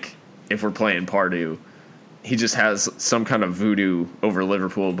pessimistic if we're playing Pardew. He just has some kind of voodoo over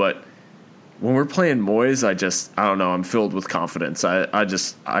Liverpool, but when we're playing Moyes, I don't know. I'm filled with confidence. I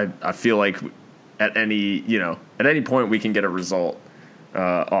feel like at any point we can get a result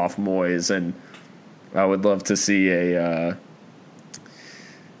off Moyes, and I would love to see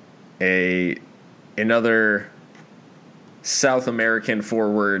another South American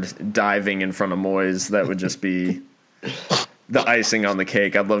forward diving in front of Moyes. That would just be the icing on the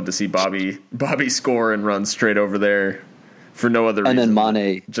cake. I'd love to see Bobby score and run straight over there for no other reason. And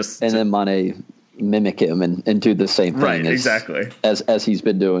then Mane mimic him and do the same thing. Right, exactly. As he's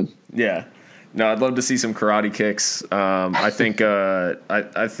been doing. Yeah. No, I'd love to see some karate kicks. I think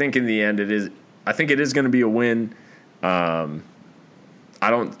in the end it is going to be a win. I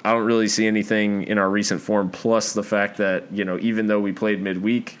don't really see anything in our recent form. Plus the fact that even though we played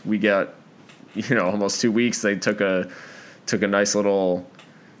midweek, we got almost 2 weeks. They took a nice little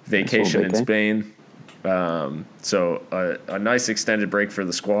vacation in Spain. So a nice extended break for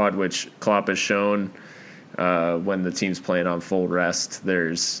the squad, which Klopp has shown when the team's playing on full rest.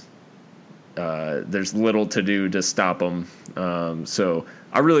 There's little to do to stop them. So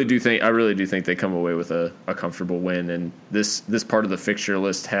I really do think they come away with a comfortable win. And this part of the fixture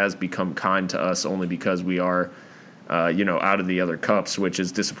list has become kind to us only because we are, out of the other cups, which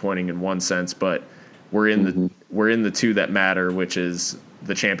is disappointing in one sense, but we're in the two that matter, which is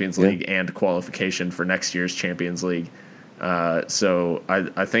the Champions League and qualification for next year's Champions League. So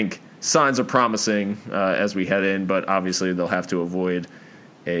I think signs are promising as we head in, but obviously they'll have to avoid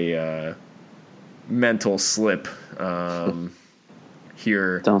a mental slip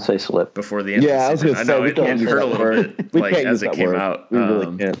here. Don't say slip before the end. Yeah, of the season. I know it hurt a little bit like as it came out. We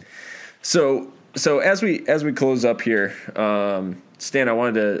really can't. So as we close up here, Stan, I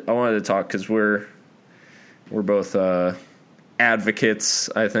wanted to talk because we're both advocates,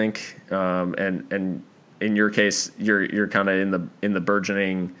 I think, and in your case, you're kind of in the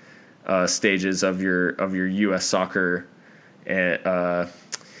burgeoning stages of your U.S. soccer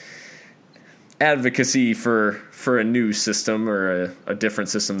advocacy for a new system or a different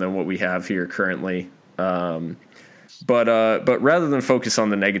system than what we have here currently. But rather than focus on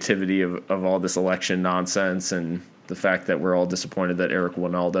the negativity of all this election nonsense and the fact that we're all disappointed that Eric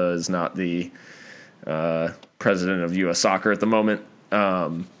Winalda is not the president of U.S. Soccer at the moment,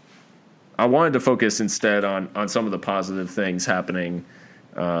 I wanted to focus instead on some of the positive things happening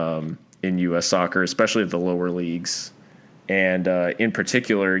in U.S. Soccer, especially at the lower leagues. And in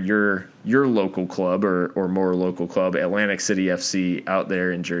particular, your local club or more local club, Atlantic City FC, out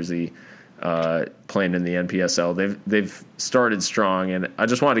there in Jersey, playing in the NPSL. They've started strong, and I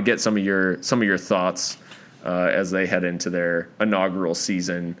just wanted to get some of your thoughts as they head into their inaugural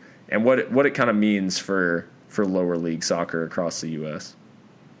season and what it kind of means for lower league soccer across the U.S.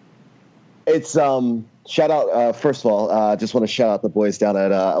 It's shout out first of all, just want to shout out the boys down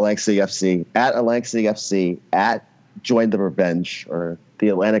at Atlantic City FC at Join the Revenge or the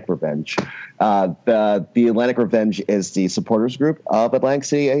Atlantic Revenge. The Atlantic Revenge is the supporters group of Atlantic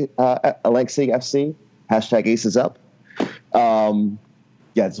City FC. Hashtag Aces Up. I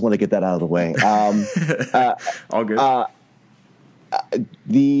just want to get that out of the way. All good.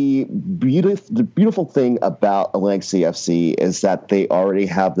 The beautiful thing about Atlantic City FC is that they already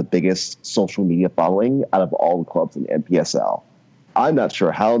have the biggest social media following out of all the clubs in the NPSL. I'm not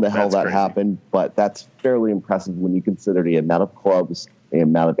sure how in the hell that happened, but that's fairly impressive when you consider the amount of clubs, the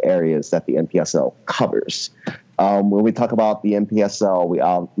amount of areas that the NPSL covers. When we talk about the NPSL,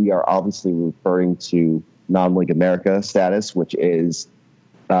 we are obviously referring to non-League America status, which is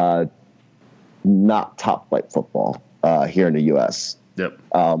not top flight football here in the U.S. Yep.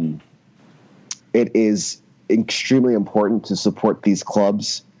 It is extremely important to support these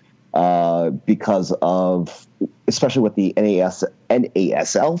clubs because of, especially with the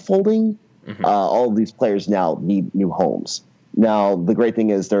NASL folding, all of these players now need new homes. Now, the great thing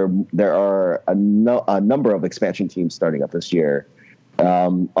is there are a number of expansion teams starting up this year.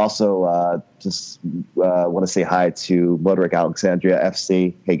 Also, just want to say hi to Motoric Alexandria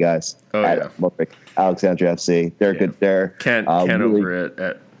FC. Hey, guys. Motoric Alexandria FC. They're good there. Ken really, over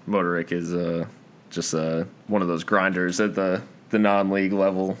at Motoric is just one of those grinders at the non-league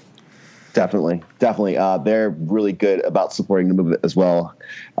level. Definitely. They're really good about supporting the movement as well.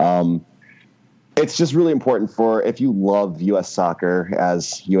 It's just really important for, if you love U.S. soccer,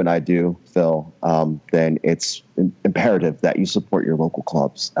 as you and I do, Phil, then it's imperative that you support your local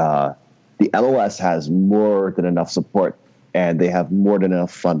clubs. The MLS has more than enough support, and they have more than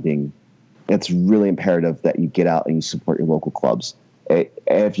enough funding. It's really imperative that you get out and you support your local clubs.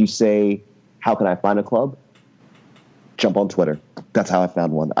 If you say, how can I find a club? Jump on Twitter. That's how I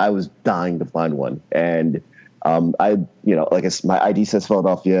found one. I was dying to find one. And my ID says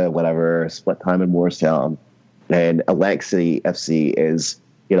Philadelphia, whatever, split time in Morristown. And Atlantic City FC is,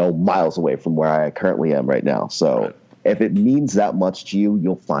 miles away from where I currently am right now. So if it means that much to you,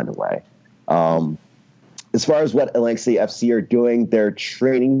 you'll find a way. As far as what Atlantic City FC are doing, they're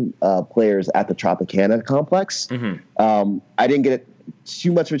training players at the Tropicana complex. I didn't get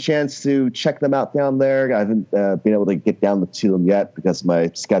too much of a chance to check them out down there. I haven't been able to get down to them yet because my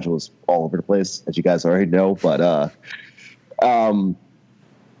schedule is all over the place, as you guys already know. But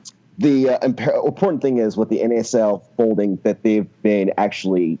the important thing is with the NASL folding that they've been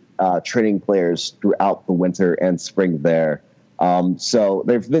actually training players throughout the winter and spring there. So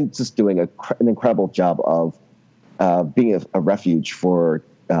they've been just doing an incredible job of being a refuge for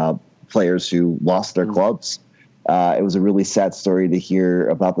players who lost their clubs. It was a really sad story to hear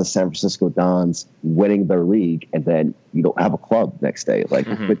about the San Francisco Dons winning their league, and then you don't have a club next day. Like,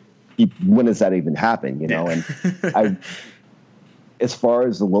 when does that even happen? You know, and as far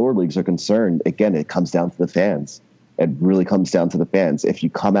as the lower leagues are concerned, again, it comes down to the fans. It really comes down to the fans. If you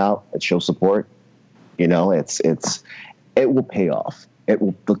come out and show support, you know, it will pay off.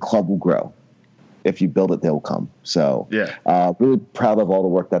 The club will grow. If you build it, they will come. So, really proud of all the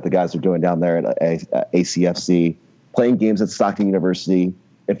work that the guys are doing down there at ACFC, playing games at Stockton University.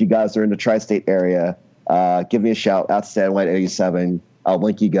 If you guys are in the tri-state area, give me a shout. Out Stanlight 87. I'll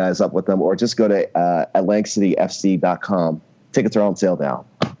link you guys up with them, or just go to AtlanticCityFC.com. Tickets are on sale now.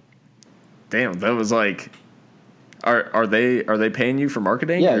 Damn, that was like. Are they paying you for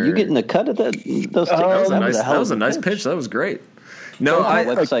marketing? Yeah, are you getting a cut of those tickets? That was a nice pitch. That was great. No, on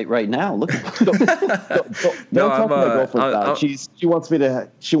my website right now. Look. She wants me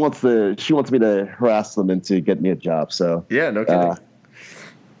to harass them into getting me a job. So yeah, no kidding.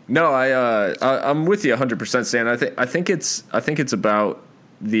 No, I'm with you 100%, Stan. I think it's about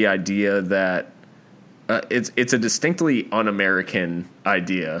the idea that it's a distinctly un-American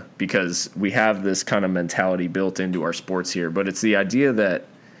idea, because we have this kind of mentality built into our sports here. But it's the idea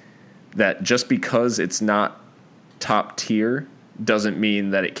that just because it's not top tier doesn't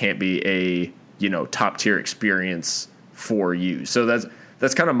mean that it can't be a, you know, top tier experience for you. So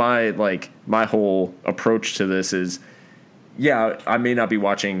that's kind of my whole approach to this is, yeah, I may not be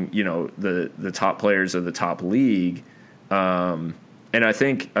watching, you know, the top players of the top league. And I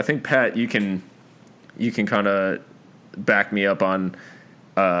think Pat, you can kind of back me up on,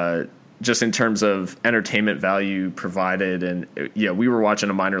 just in terms of entertainment value provided. And yeah, we were watching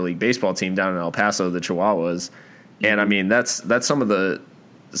a minor league baseball team down in El Paso, the Chihuahuas. And I mean, that's some of the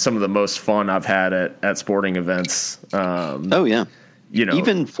most fun I've had at sporting events. Oh yeah. You know,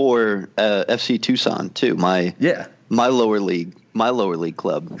 even for FC Tucson too, my lower league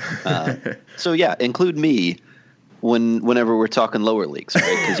club. So yeah, include me whenever we're talking lower leagues,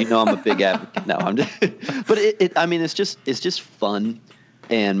 right? Because you know I'm a big advocate. No, I'm just, but it's just fun.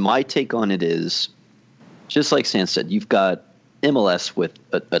 And my take on it is, just like Stan said, you've got MLS with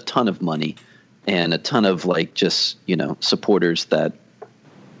a ton of money and a ton of just, you know, supporters that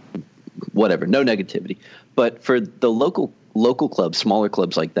whatever, no negativity. But for the local clubs, smaller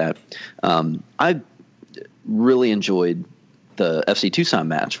clubs like that, I really enjoyed the FC Tucson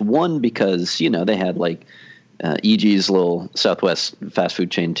match. One, because, you know, they had EG's little Southwest fast food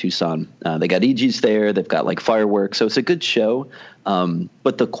chain, Tucson. They got EG's there. They've got fireworks. So it's a good show.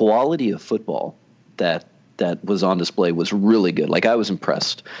 But the quality of football that was on display was really good. I was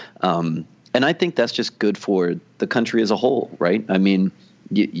impressed. And I think that's just good for the country as a whole, right? I mean,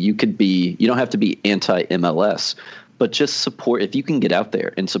 you don't have to be anti-MLS, but just support. If you can get out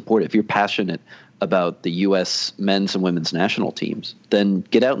there and support, if you're passionate about the U.S. men's and women's national teams, then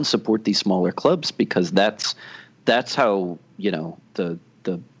get out and support these smaller clubs, because that's how, you know, the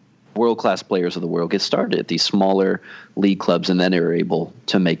world-class players of the world get started at these smaller league clubs, and then are able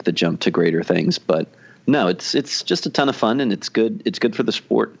to make the jump to greater things. But no, it's just a ton of fun, and it's good. It's good for the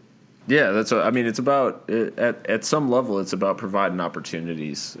sport. Yeah, it's about at some level, it's about providing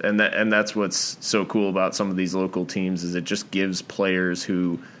opportunities, and that's what's so cool about some of these local teams is it just gives players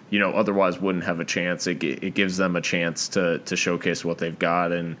who, you know, otherwise wouldn't have a chance. It gives them a chance to showcase what they've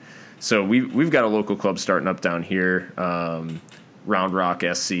got. And so we've got a local club starting up down here, Round Rock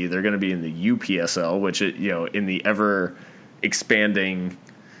SC. They're going to be in the UPSL, which in the ever expanding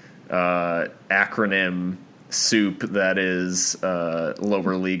acronym soup that is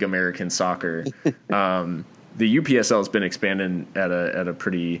lower league American soccer. The UPSL has been expanding at a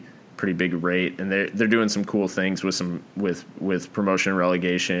pretty big rate, and they're doing some cool things with promotion and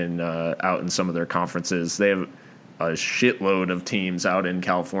relegation out in some of their conferences. They have a shitload of teams out in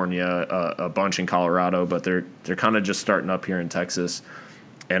California, a bunch in Colorado, but they're kind of just starting up here in Texas.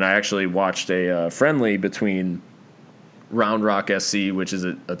 And I actually watched a friendly between Round Rock SC, which is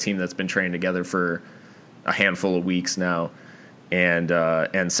a team that's been training together for a handful of weeks now,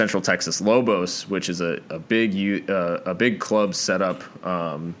 and Central Texas Lobos, which is a big club set up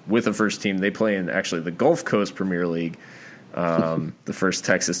with a first team. They play in actually the Gulf Coast Premier League, the first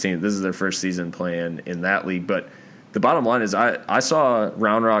Texas team. This is their first season playing in that league. But the bottom line is I saw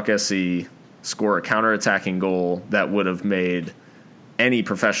Round Rock SC score a counterattacking goal that would have made any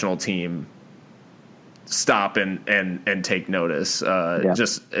professional team stop and take notice.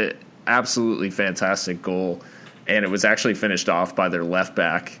 Just absolutely fantastic goal, and it was actually finished off by their left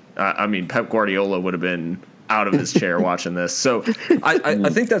back. I mean, Pep Guardiola would have been out of his chair watching this. So I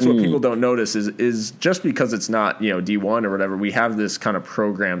think that's what people don't notice is just because it's not, you know, D1 or whatever, we have this kind of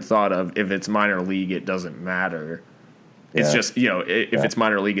program thought of if it's minor league, it doesn't matter. It's just, you know, if it's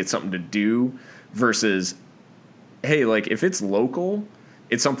minor league, it's something to do versus, hey, if it's local,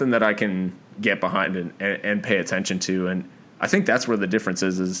 it's something that I can get behind and pay attention to. And I think that's where the difference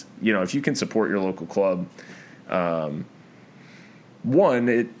is, you know, if you can support your local club, one,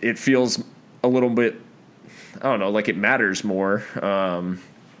 it feels a little bit, I don't know, like it matters more.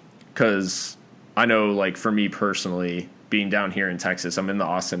 'Cause I know, like, for me personally, being down here in Texas, I'm in the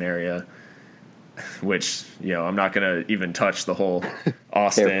Austin area, which, you know, I'm not going to even touch the whole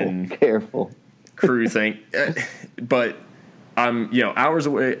Austin Careful. crew thing. But I'm, you know, hours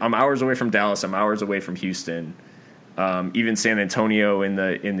away. I'm hours away from Dallas. I'm hours away from Houston. Even San Antonio in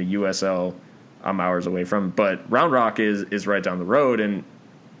the USL, I'm hours away from. But Round Rock is right down the road, and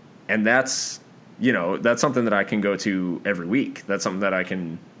that's, you know, that's something that I can go to every week. That's something that I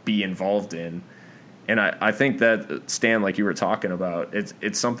can be involved in. And I think that, Stan, like you were talking about,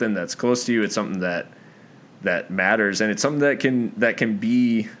 it's something that's close to you. It's something that matters, and it's something that can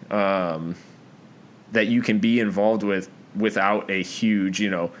be that you can be involved with without a huge, you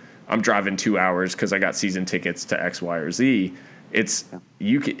know, I'm driving 2 hours because I got season tickets to X, Y, or Z.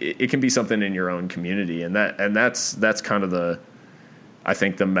 It can be something in your own community, and that's kind of I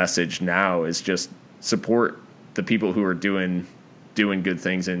think the message now is just support the people who are doing good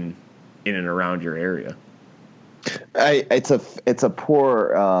things in and around your area. It's a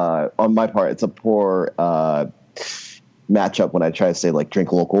poor on my part. It's a poor matchup when I try to say, like,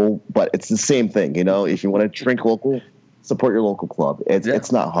 drink local, but it's the same thing. You know, if you want to drink local, support your local club.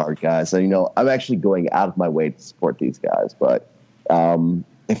 It's not hard, guys. And, you know, I'm actually going out of my way to support these guys. But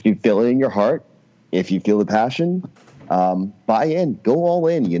if you feel it in your heart, if you feel the passion, buy in, go all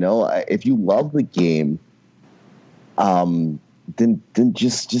in. You know, if you love the game, then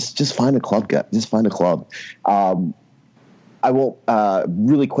just find a club, guys. Just find a club. I won't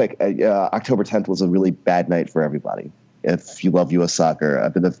really quick. October 10th was a really bad night for everybody. If you love U.S. soccer,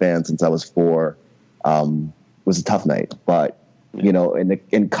 I've been a fan since I was 4. It was a tough night, but you know,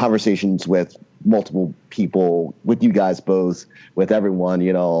 in conversations with multiple people, with you guys both, with everyone,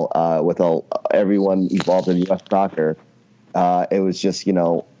 you know, with everyone involved in U.S. soccer, it was just, you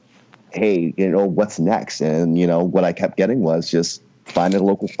know, hey, you know, what's next? And, you know, what I kept getting was just find a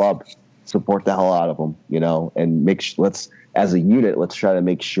local club, support the hell out of them, you know, and as a unit, let's try to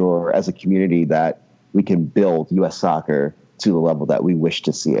make sure as a community that we can build U.S. soccer to the level that we wish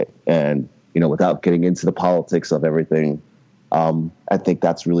to see it. And, you know, without getting into the politics of everything, I think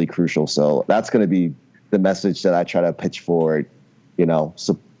that's really crucial. So that's going to be the message that I try to pitch forward, you know,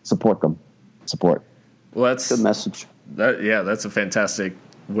 support them, support. Well, that's good message. That's a fantastic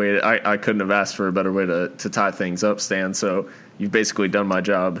way. I couldn't have asked for a better way to tie things up, Stan. So you've basically done my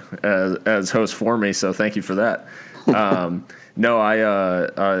job as host for me. So thank you for that. No,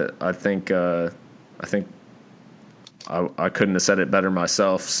 I think I couldn't have said it better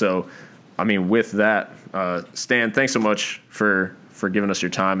myself. So, I mean, with that, Stan, thanks so much for giving us your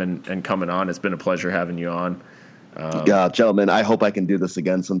time and coming on. It's been a pleasure having you on. Gentlemen, I hope I can do this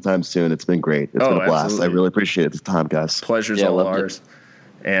again sometime soon. It's been great. It's been a blast. Absolutely. I really appreciate the time, guys. Pleasure's all ours.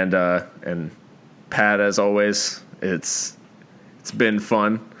 And Pat, as always, it's been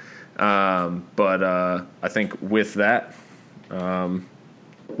fun. But I think with that,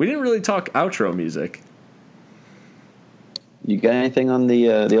 we didn't really talk outro music. You got anything on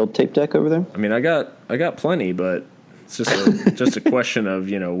the old tape deck over there? I mean, I got plenty, but it's just a question of,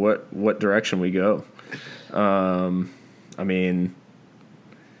 you know, what direction we go. I mean,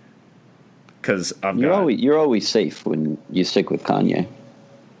 because you're always safe when you stick with Kanye.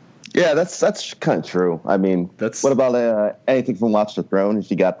 Yeah, that's kind of true. I mean, what about anything from Watch the Throne?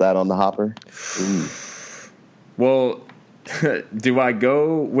 If you got that on the hopper? Well, do I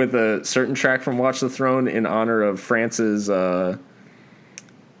go with a certain track from Watch the Throne in honor of France's do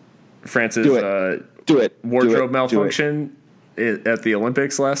it. wardrobe malfunction at the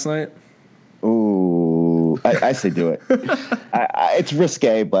Olympics last night? Ooh, I say do it. It's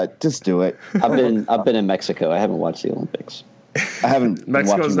risque, but just do it. I've been in Mexico. I haven't watched the Olympics. I haven't.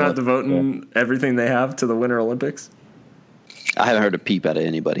 Mexico's not devoting everything they have to the Winter Olympics? I haven't heard a peep out of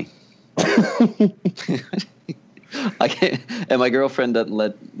anybody. I can't, and my girlfriend doesn't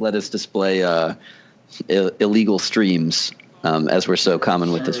let us display illegal streams, as we're so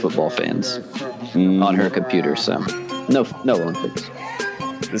common with us football fans, on her computer. So no Olympics.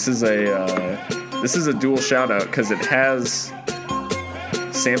 This is a dual shout out because it has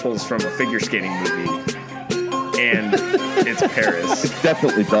samples from a figure skating movie, and it's Paris. It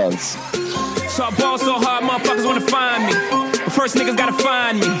definitely does. So I ball so hard, motherfuckers wanna find me. But first niggas gotta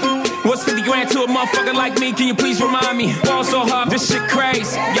find me. What's 50 grand to a motherfucker like me? Can you please remind me? Ball so hard, this shit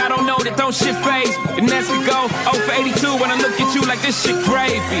crazy. Y'all don't know that don't shit phase. And as we go, 0 for 82 when I look at you like this shit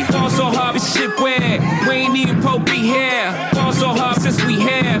gravy. Ball so hard, this shit weird. We ain't even Pope be here. Ball so hard since we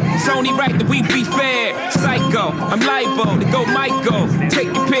here. It's only right that we be fair. Psycho, I'm liable to go Michael. Take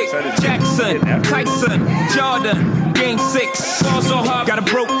your pick. Jackson, Tyson, Jordan. Game 6, ball so hard, got a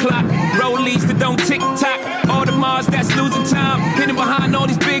broke clock. Rollies that don't tick-tock. All the Mars that's losing time. Hidden behind all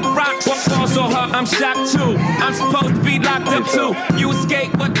these big rocks. Ball so hard, I'm shocked too. I'm supposed to be locked up too. You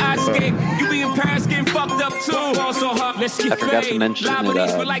escape, but I escape. You be in Paris getting fucked up too. Ball so hard, let's get I forgot to mention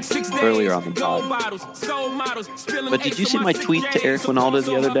it earlier on the pod. But did you see my tweet to Eric Winaldo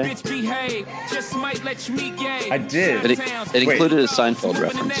the other day? I did. It included a Seinfeld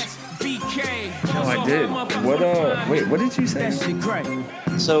reference. No, I did. Wait, what did you say?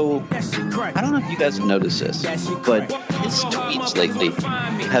 So, I don't know if you guys have noticed this, but his tweets lately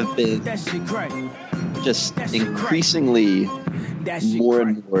have been just increasingly more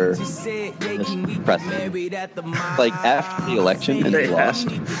and more depressing. Like, after the election, and he lost.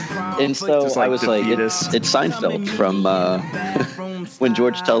 And so I was like, it's Seinfeld from when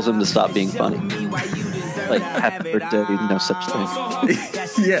George tells him to stop being funny. Like, happy birthday, no such thing.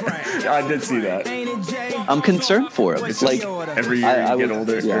 Yeah, I did see that. I'm concerned for him. It's like every year you get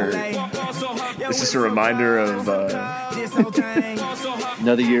older. Yeah. It's just a reminder of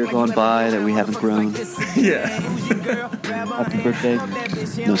Another year gone by that we haven't grown. Yeah. Happy birthday.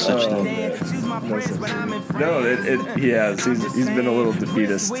 No such thing. No, he has. He's been a little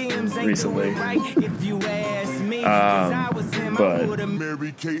defeatist recently. But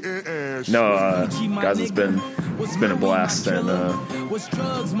no, guys, it's been a blast, and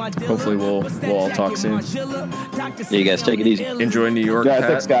hopefully we'll all talk soon. Yeah, you guys take it easy. Enjoy New York. Yeah, Pat.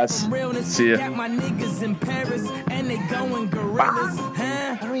 thanks, guys. See ya. I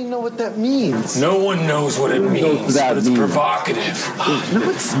don't even know what that means. No one knows what it means, but it's provocative. No,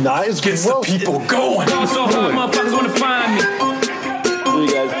 it's not. It Gets the people going. So hard, motherfuckers wanna find me. See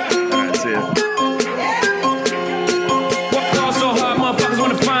you guys. All right, see ya. Ball so hard, motherfuckers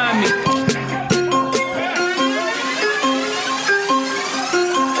wanna find me.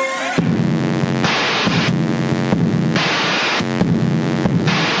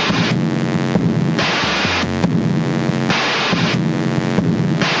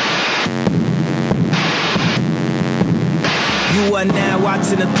 You are now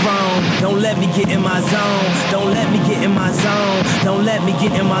watching the throne. Don't let me get in my zone. Don't let me get in my zone. Don't let me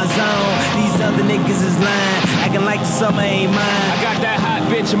get in my zone. These other niggas is lying, acting like the summer ain't mine. I got that hot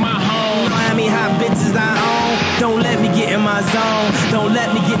bitch in my home. Miami hot bitches I own. Don't let me get in my zone. Don't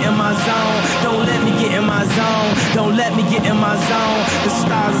let me get in my zone. Don't let me get in my zone. Don't let me get in my zone. The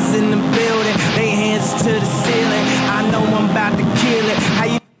stars is in the building. They hands to the ceiling. I know I'm about to kill it. How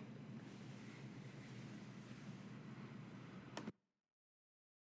you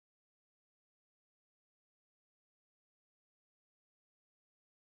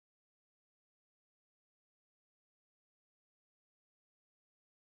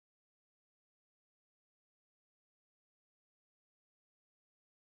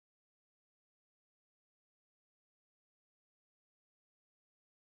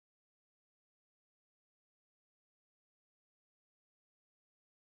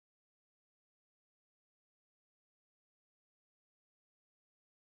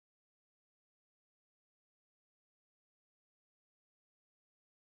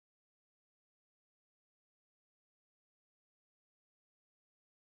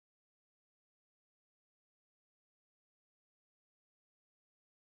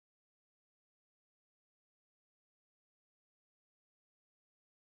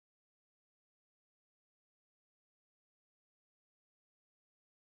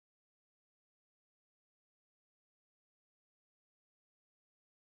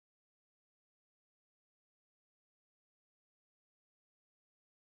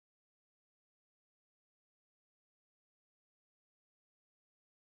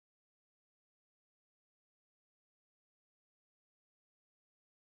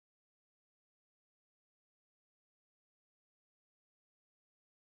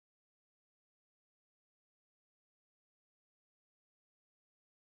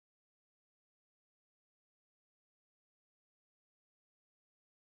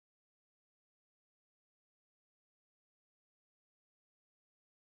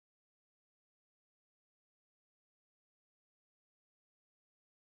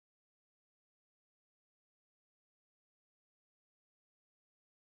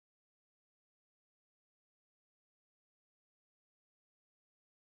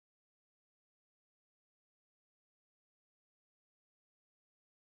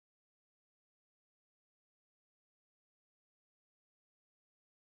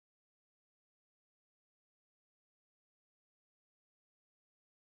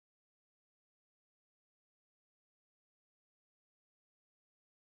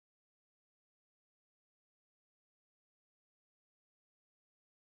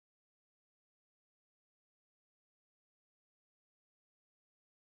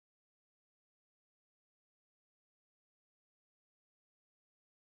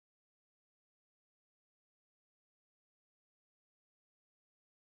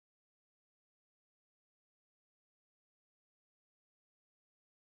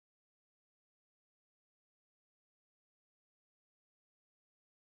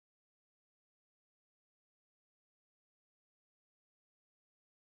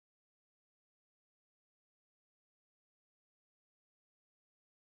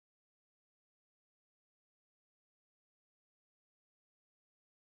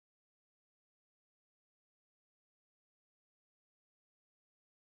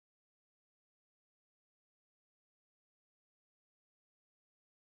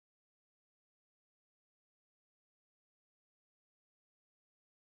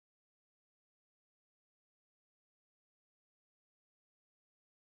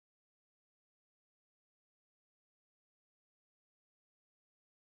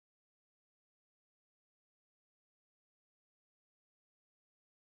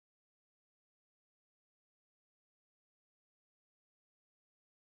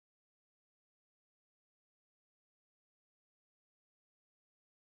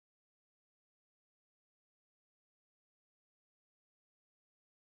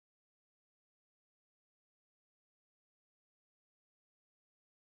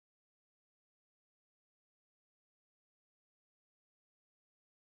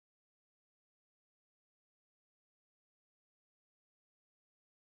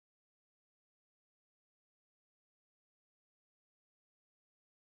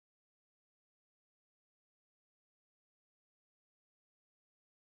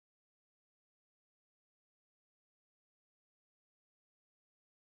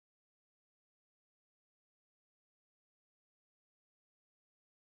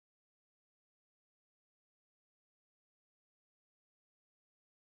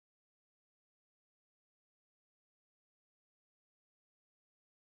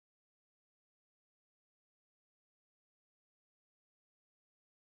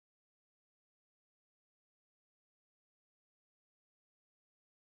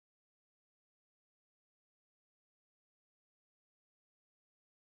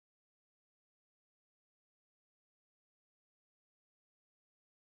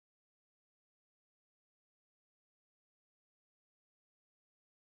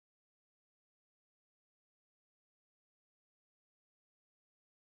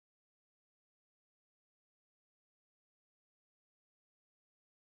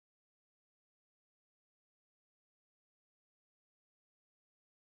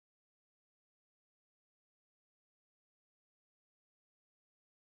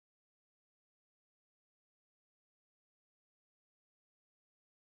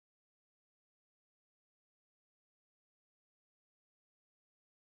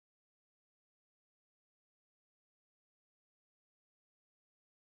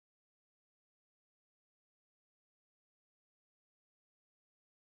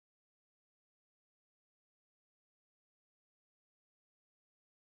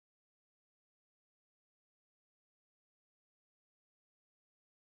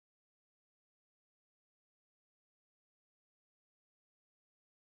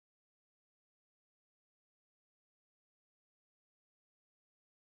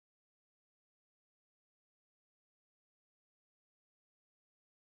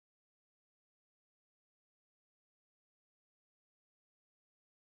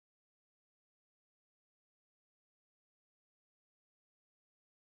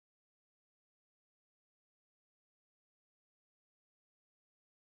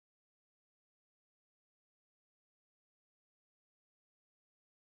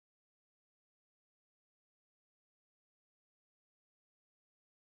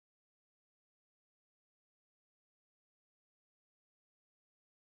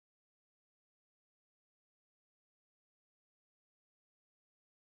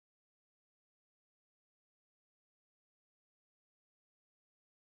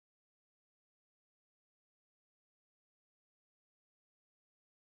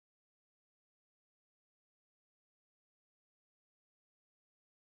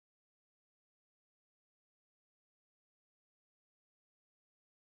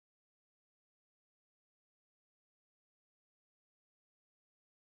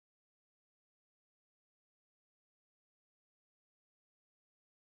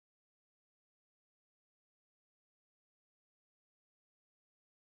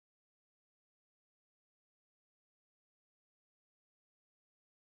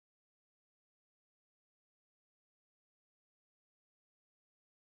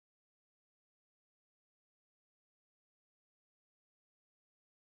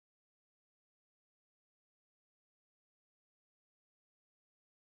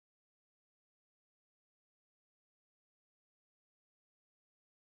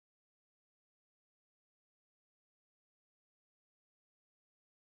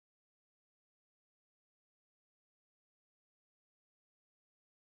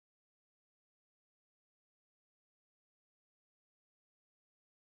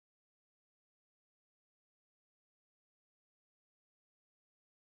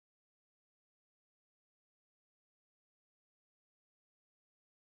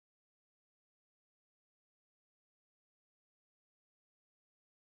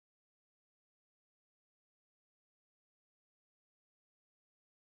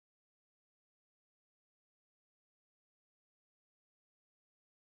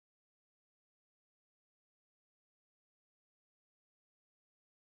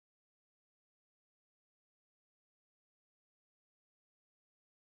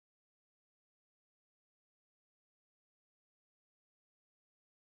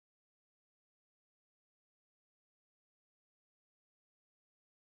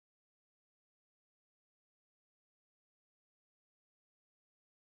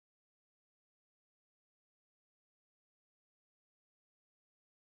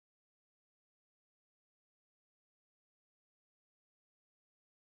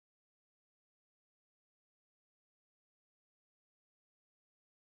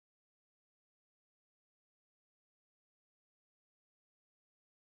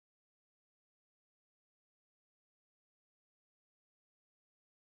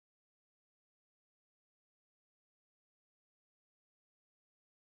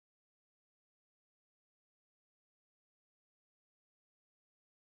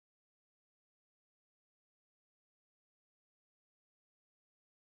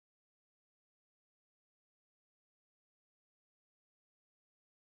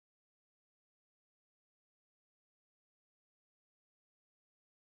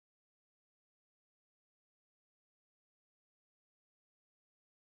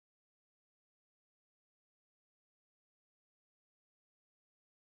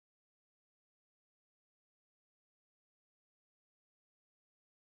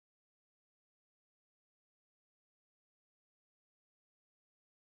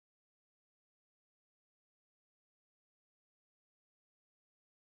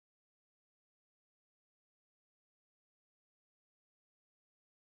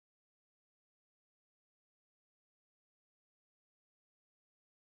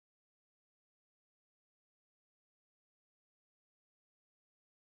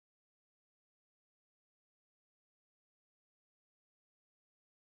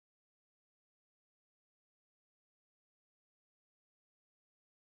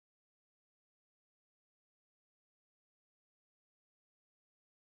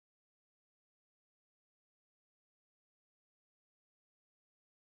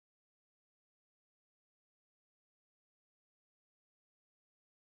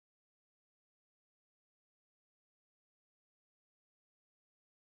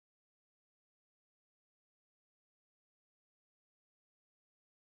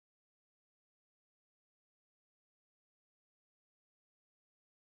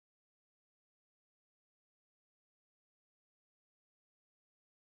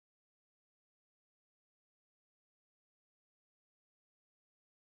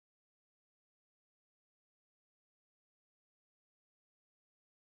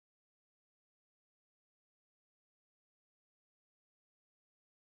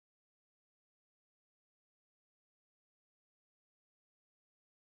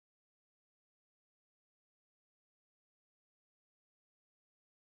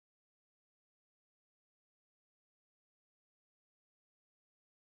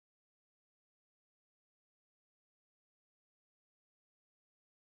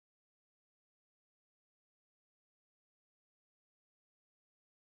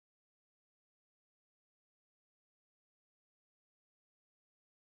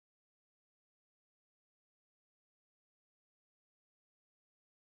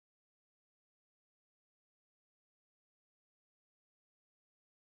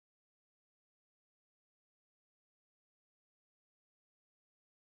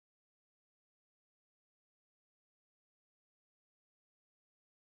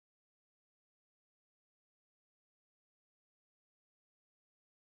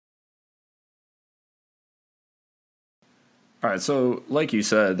All right, so like you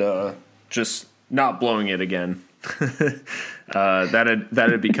said, just not blowing it again. that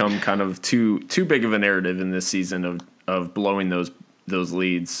had become kind of too big of a narrative in this season of blowing those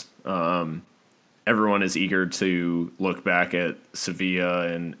leads. Everyone is eager to look back at Sevilla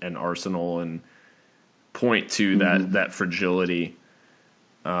and Arsenal and point to that fragility.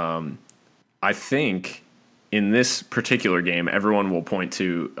 I think in this particular game, everyone will point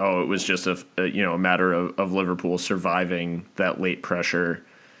to, it was just a matter of Liverpool surviving that late pressure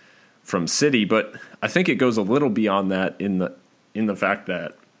from City. But I think it goes a little beyond that in the fact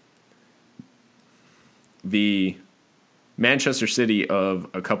that the Manchester City of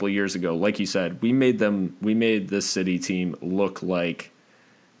a couple of years ago, like you said, we made this City team look like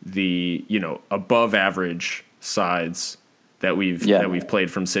the above average sides that we've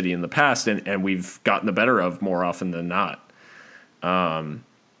played from City in the past, and we've gotten the better of more often than not. And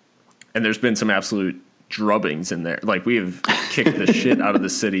there's been some absolute drubbings in there. Like, we have kicked the shit out of the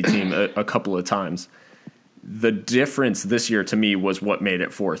City team a couple of times. The difference this year to me was what made it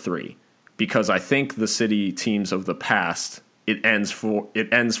 4-3, because I think the City teams of the past, it ends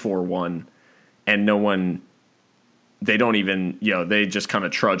 4-1, and no one. They don't even, they just kind of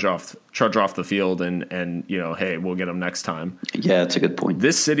trudge off the field and hey, we'll get them next time. Yeah, that's a good point.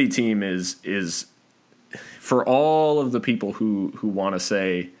 This City team is for all of the people who want to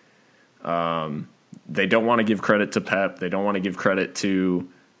say they don't want to give credit to Pep, they don't want to give credit to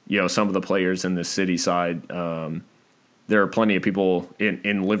some of the players in the City side. There are plenty of people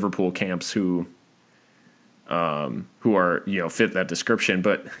in Liverpool camps who are fit that description,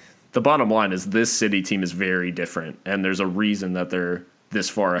 but the bottom line is this City team is very different, and there's a reason that they're this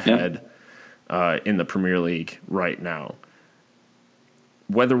far ahead in the Premier League right now.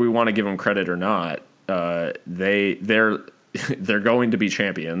 Whether we want to give them credit or not, they're going to be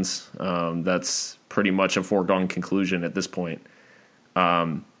champions. That's pretty much a foregone conclusion at this point.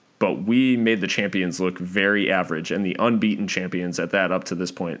 But we made the champions look very average, and the unbeaten champions at that up to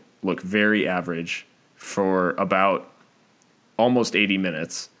this point look very average for about almost 80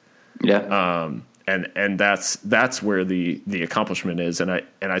 minutes. Yeah. And that's where the accomplishment is. And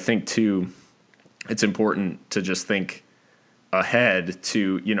I think too, it's important to just think ahead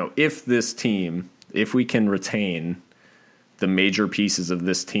to, if we can retain the major pieces of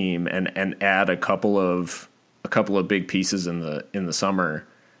this team and add a couple of big pieces in the summer,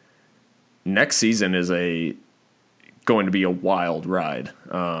 next season is going to be a wild ride.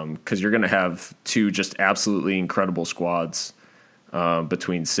 'Cause you're going to have two just absolutely incredible squads,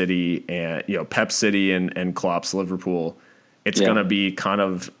 between City and Pep City and Klopp's Liverpool. It's going to be kind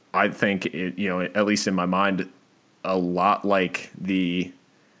of, I think, at least in my mind, a lot like the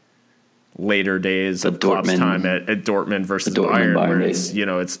later days of Klopp's time at Dortmund versus Bayern, where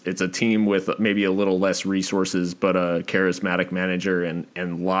it's a team with maybe a little less resources, but a charismatic manager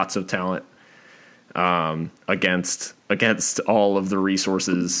and lots of talent against all of the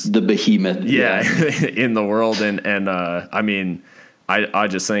resources, the behemoth, in the world. And I mean, I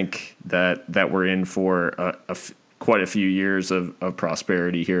just think that we're in for quite a few years of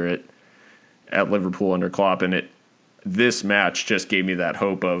prosperity here at Liverpool under Klopp, and this match just gave me that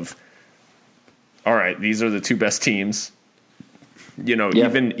hope of, all right, these are the two best teams.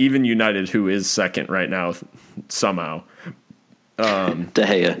 Even United, who is second right now somehow. De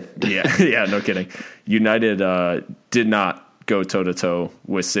Gea. Yeah, no kidding. United did not go toe to toe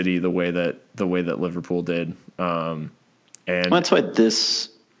with City the way that Liverpool did. And that's why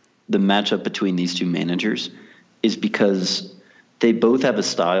the matchup between these two managers is because they both have a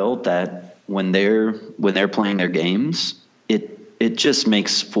style that when they're playing their games, it just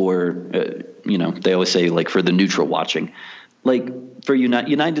makes for they always say, like, for the neutral watching, like for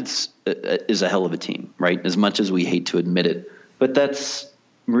United's is a hell of a team, right? As much as we hate to admit it, but that's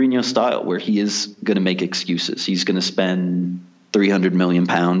Mourinho's style, where he is going to make excuses. He's going to spend £300 million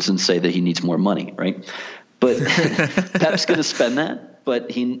and say that he needs more money, right? But Pep's going to spend that.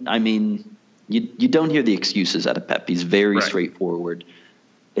 But you don't hear the excuses out of Pep. He's very straightforward.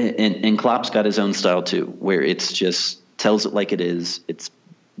 And Klopp's got his own style too, where it's just tells it like it is. It's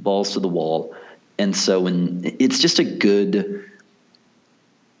balls to the wall. And so it's just a good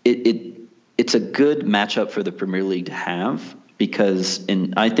it's a good matchup for the Premier League to have, because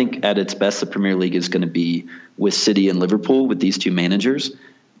I think at its best the Premier League is going to be with City and Liverpool, with these two managers,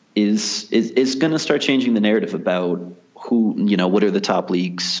 is going to start changing the narrative about who, what are the top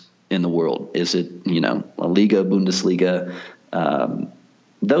leagues in the world. Is it, La Liga, Bundesliga,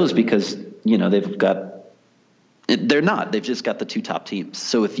 those, because, they've just got the two top teams.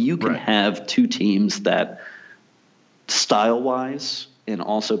 So if you can have two teams that style wise and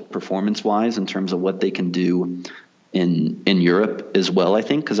also performance wise in terms of what they can do in Europe as well, I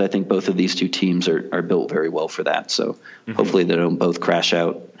think, because I think both of these two teams are built very well for that. So hopefully they don't both crash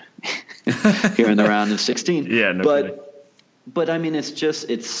out here in the round of 16. Yeah, no kidding. But I mean,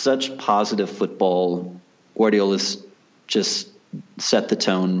 it's such positive football. Guardiola's just set the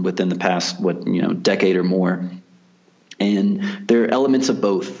tone within the past, decade or more. And there are elements of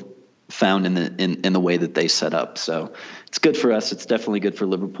both found in the way that they set up. So it's good for us. It's definitely good for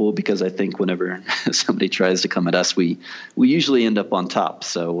Liverpool, because I think whenever somebody tries to come at us, we usually end up on top.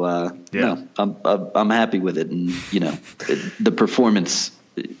 So no, I'm happy with it. And the performance.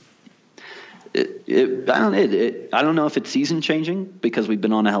 I don't know if it's season changing, because we've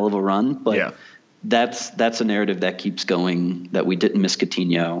been on a hell of a run, but that's a narrative that keeps going, that we didn't miss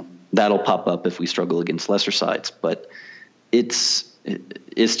Coutinho. That'll pop up if we struggle against lesser sides, but it's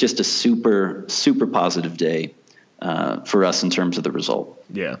just a super, super positive day for us in terms of the result.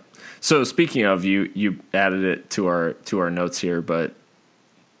 Yeah. So speaking of, you added it to our notes here, but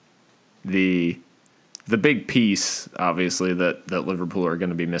the big piece, obviously, that Liverpool are going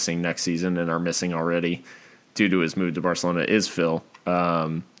to be missing next season and are missing already due to his move to Barcelona is Phil.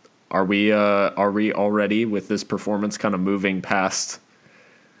 Are we already, with this performance, kind of moving past?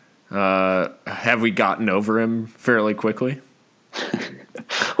 Have we gotten over him fairly quickly?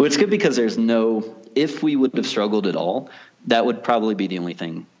 Well, it's good, because if we would have struggled at all, that would probably be the only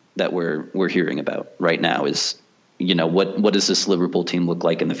thing that we're hearing about right now is, what does this Liverpool team look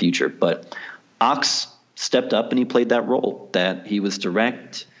like in the future? But Ox stepped up and he played that role, that he was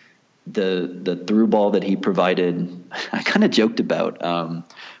direct. The through ball that he provided, I kind of joked about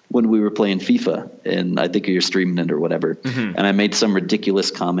when we were playing FIFA, and I think you're streaming it or whatever. Mm-hmm. And I made some ridiculous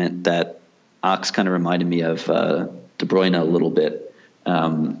comment that Ox kind of reminded me of De Bruyne a little bit.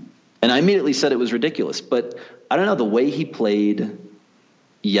 And I immediately said it was ridiculous, but I don't know, the way he played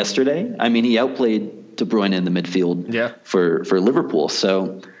yesterday, I mean, he outplayed De Bruyne in the midfield for Liverpool.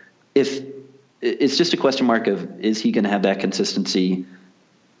 So if it's just a question mark of, is he going to have that consistency?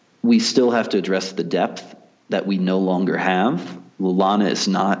 We still have to address the depth that we no longer have. Lallana is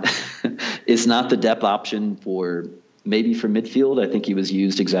not the depth option for midfield. I think he was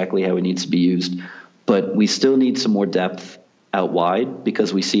used exactly how he needs to be used, but we still need some more depth out wide,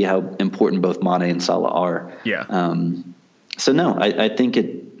 because we see how important both Mane and Salah are. Yeah. So no, I think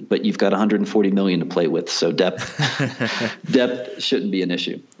but you've got 140 million to play with, so depth shouldn't be an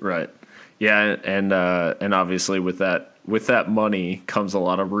issue. Right. Yeah, and obviously with that money comes a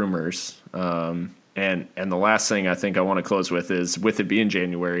lot of rumors. And the last thing I think I want to close with is, with it being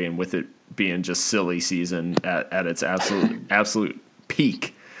January and with it being just silly season at its absolute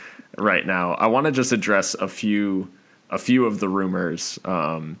peak right now, I want to just address a few of the rumors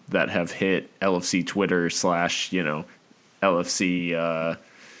that have hit LFC Twitter / LFC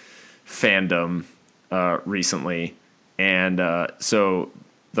fandom recently. And so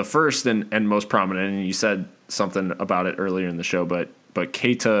the first and most prominent, and you said something about it earlier in the show, but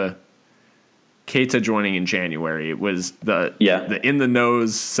Keita joining in January. It was the in the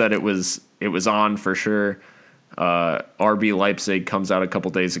nose said it was on for sure. RB Leipzig comes out a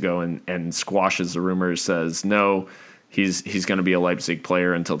couple days ago and squashes the rumors, says no, he's going to be a Leipzig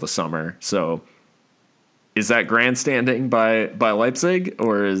player until the summer. So is that grandstanding by Leipzig,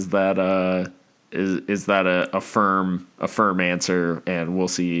 or is that a firm answer, and we'll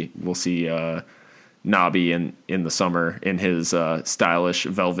see Naby in the summer in his stylish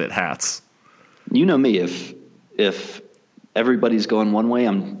velvet hats? You know me, if everybody's going one way,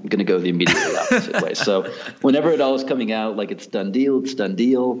 I'm going to go the immediately opposite way. So whenever it all was coming out, like it's done deal.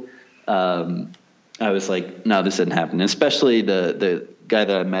 I was like, no, this didn't happen. Especially the guy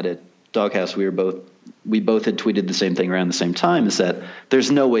that I met at Doghouse, we both had tweeted the same thing around the same time, is that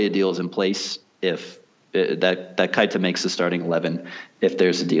there's no way a deal is in place if that Keita makes the starting 11 if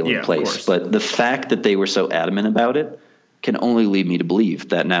there's a deal in place. But the fact that they were so adamant about it can only lead me to believe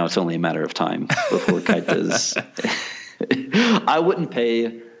that now it's only a matter of time before Keita's. I wouldn't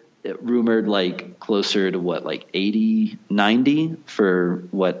pay rumored closer to 80, 90 for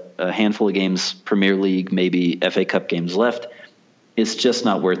a handful of games, Premier League, maybe FA Cup games left. It's just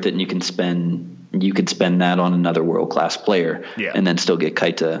not worth it. And you could spend that on another world-class player and then still get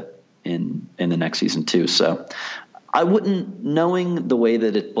Keita in the next season too. So I wouldn't, knowing the way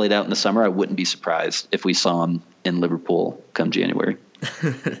that it played out in the summer, I wouldn't be surprised if we saw him in Liverpool come January.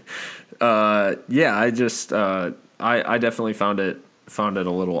 I definitely found it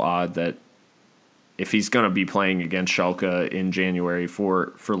a little odd that if he's going to be playing against Schalke in January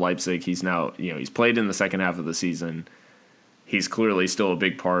for Leipzig, he's now, he's played in the second half of the season. He's clearly still a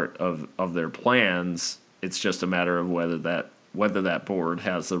big part of their plans. It's just a matter of whether that board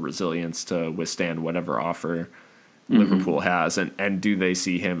has the resilience to withstand whatever offer Liverpool has, and do they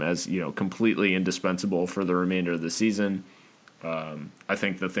see him as, completely indispensable for the remainder of the season? I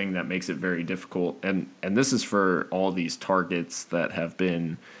think the thing that makes it very difficult, and this is for all these targets that have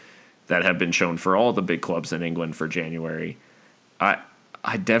been shown for all the big clubs in England for January, I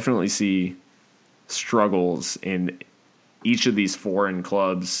definitely see struggles in each of these foreign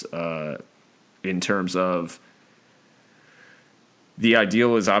clubs in terms of the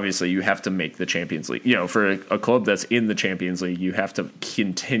ideal is obviously you have to make the Champions League. For a club that's in the Champions League, you have to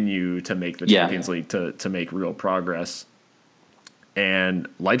continue to make the Champions League to make real progress. And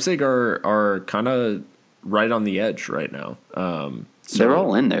Leipzig are kind of right on the edge right now. So they're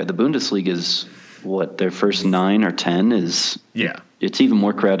all in there. The Bundesliga is their first 9 or 10 is. Yeah. It's even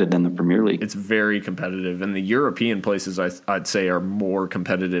more crowded than the Premier League. It's very competitive. And the European places, I'd say, are more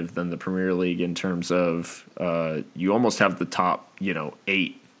competitive than the Premier League in terms of you almost have the top,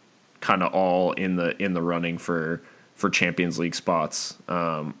 8 kind of all in the running for Champions League spots,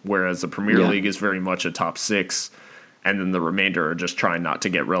 whereas the Premier League is very much a top 6, and then the remainder are just trying not to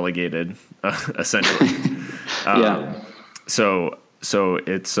get relegated, essentially. So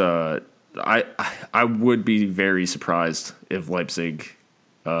it's I would be very surprised if Leipzig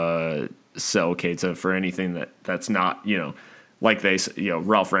sell Keita for anything that's not, like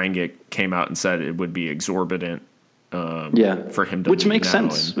Ralph Rangnick came out and said it would be exorbitant for him to which makes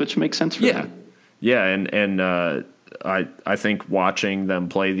sense. Which makes sense for him. Yeah, and I think watching them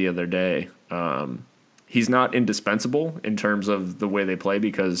play the other day, he's not indispensable in terms of the way they play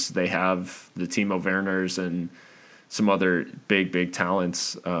because they have the Timo Werners and some other big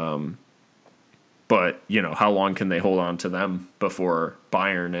talents. But, how long can they hold on to them before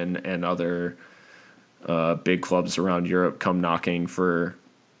Bayern and other big clubs around Europe come knocking for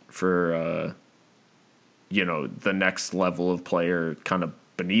the next level of player kind of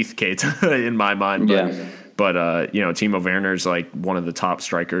beneath Keita in my mind. But Timo Werner's like one of the top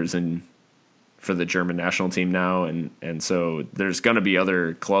strikers for the German national team now. And so there's going to be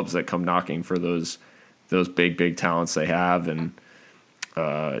other clubs that come knocking for those big talents they have. And,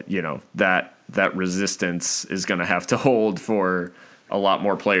 that resistance is going to have to hold for a lot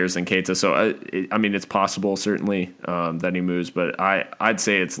more players than Keita. So, it's possible, certainly, that he moves, but I'd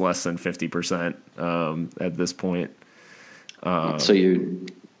say it's less than 50% at this point. So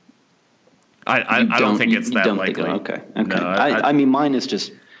I don't think it's that likely. Okay. No, mine is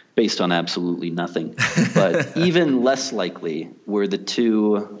just based on absolutely nothing. But even less likely were the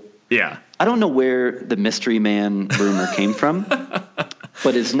two. Yeah. I don't know where the mystery man rumor came from.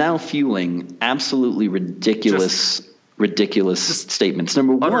 But is now fueling absolutely ridiculous statements.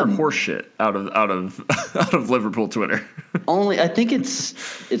 Number one, utter horseshit out of Liverpool Twitter. I think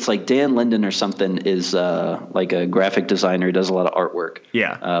it's like Dan Linden or something is like a graphic designer who does a lot of artwork.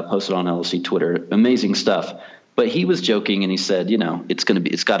 Yeah, posted on LSE Twitter, amazing stuff. But he was joking and he said, it's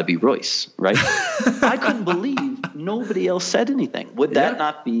got to be Royce, right? I couldn't believe nobody else said anything. Would that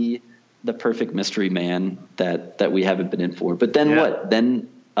not be the perfect mystery man that we haven't been in for? But then what? Then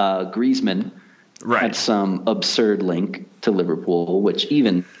Griezmann had some absurd link to Liverpool, which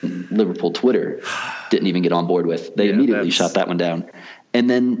even Liverpool Twitter didn't even get on board with. They immediately shot that one down. And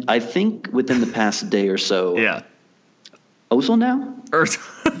then I think within the past day or so, Ozil now,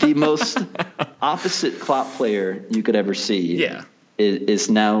 the most opposite Klopp player you could ever see, is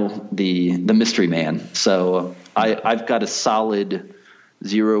now the mystery man. So I've got a solid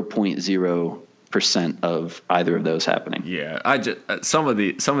 0.0% of either of those happening. Yeah, I just some of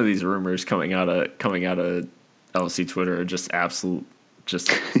these rumors coming out of LSE Twitter are just absolute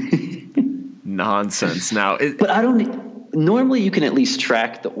nonsense. Now, but I don't. Normally, you can at least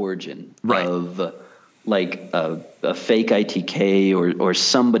track the origin of like a fake ITK or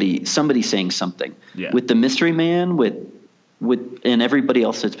somebody saying something. Yeah. With the mystery man, with and everybody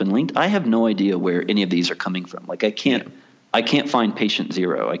else that's been linked, I have no idea where any of these are coming from. Like I can't find patient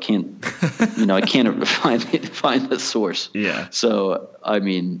zero. I can't, I can't find the source. Yeah. So, I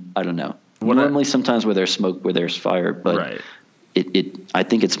don't know. Normally sometimes where there's smoke, where there's fire, but I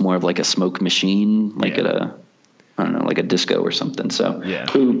think it's more of like a smoke machine, like at like a disco or something. So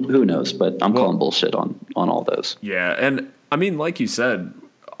who knows, but I'm calling bullshit on all those. Yeah. And like you said,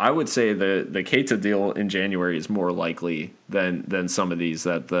 I would say the Keita deal in January is more likely than some of these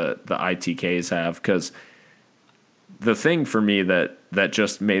that the ITKs have. 'Cause the thing for me that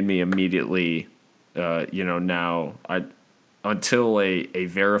just made me immediately, now until a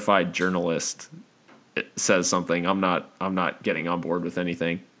verified journalist says something, I'm not getting on board with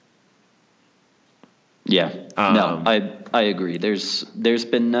anything. Yeah, no, I agree. There's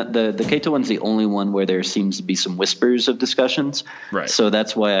been the Keita one's the only one where there seems to be some whispers of discussions. Right. So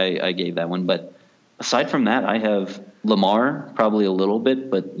that's why I gave that one. But aside from that, I have Lamar probably a little bit,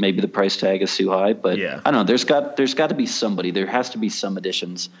 but maybe the price tag is too high. But yeah. I don't know. There's got to be somebody. There has to be some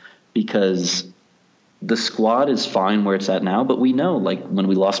additions because the squad is fine where it's at now. But we know, like when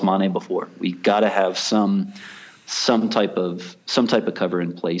we lost Mane before, we got to have some type of cover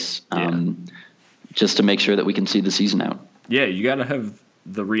in place, just to make sure that we can see the season out. Yeah, you got to have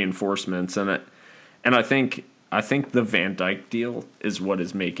the reinforcements, and I think the Van Dijk deal is what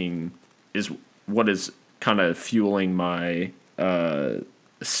is kind of fueling my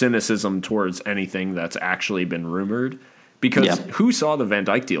cynicism towards anything that's actually been rumored. Because who saw the Van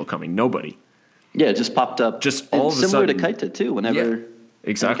Dijk deal coming? Nobody. Yeah, it just popped up. Just all of a similar sudden. To Keita too.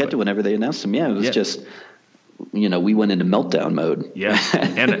 Exactly. Whenever they announced him, it was just, we went into meltdown mode. Yeah,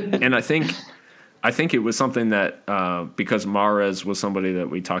 and I think it was something that because Mahrez was somebody that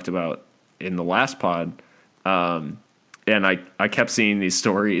we talked about in the last pod, and I kept seeing these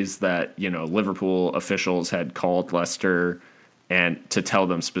stories that Liverpool officials had called Leicester and to tell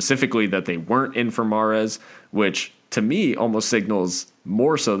them specifically that they weren't in for Mahrez, which to me almost signals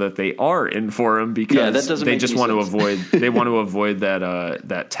more so that they are in for him because they just want to avoid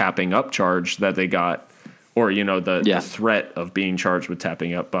that tapping up charge that they got, or the threat of being charged with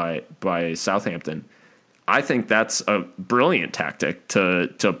tapping up by Southampton. I think that's a brilliant tactic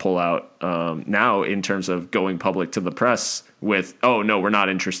to pull out now in terms of going public to the press with, oh no, we're not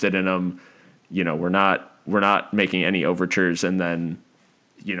interested in him. We're not making any overtures, and then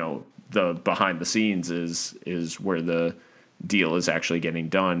the behind the scenes is where the deal is actually getting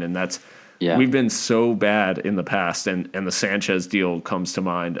done. And that's, we've been so bad in the past, and the Sanchez deal comes to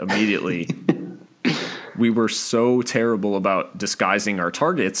mind immediately. We were so terrible about disguising our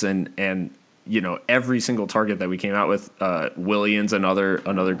targets, and every single target that we came out with, Williams,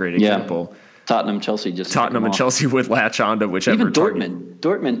 another great example. Tottenham and Chelsea would latch on to whichever even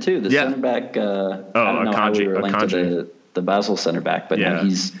Dortmund too. The center back. I don't know how we were linked to the Basel center back, but now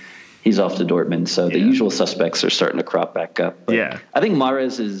he's off to Dortmund. So the usual suspects are starting to crop back up. But I think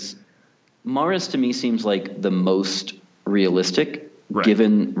Mahrez to me seems like the most realistic,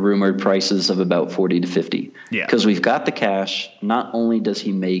 given rumored prices of about 40 to 50. Yeah, because we've got the cash. Not only does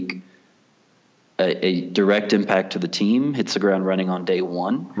he make a direct impact to the team, hits the ground running on day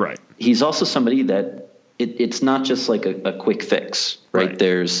one. Right. He's also somebody that it's not just like a quick fix, right?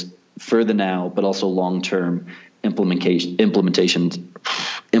 There's further now, but also long-term implications and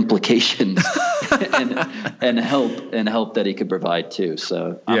help that he could provide too.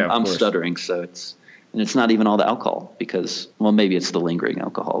 So I'm stuttering. So it's not even all the alcohol because, well, maybe it's the lingering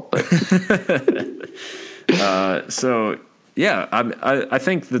alcohol, but I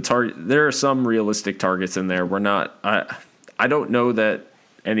think there are some realistic targets in there. I don't know that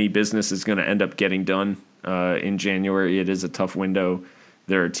any business is going to end up getting done in January. It is a tough window.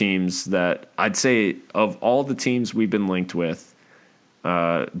 There are teams that I'd say of all the teams we've been linked with,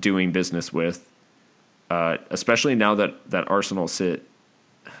 doing business with, especially now that Arsenal sit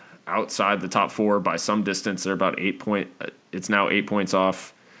outside the top four by some distance. They're about 8 points. It's now 8 points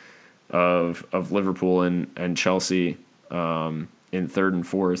off of Liverpool and Chelsea in third and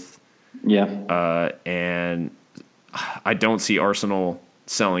fourth. Yeah. And I don't see Arsenal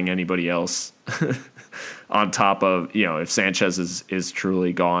selling anybody else on top of, if Sanchez is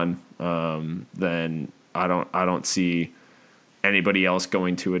truly gone, then I don't see anybody else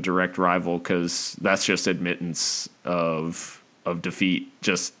going to a direct rival, because that's just admittance of defeat.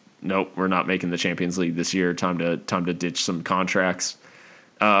 Just nope, we're not making the Champions League this year. Time to ditch some contracts.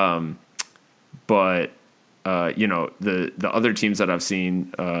 But the other teams that I've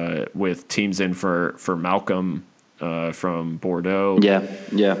seen with teams in for Malcolm from Bordeaux.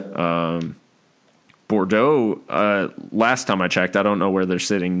 Yeah. Bordeaux, last time I checked, I don't know where they're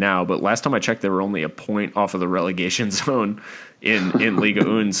sitting now, but last time I checked, they were only a point off of the relegation zone in Liga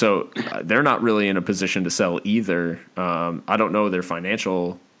 1, so they're not really in a position to sell either. I don't know their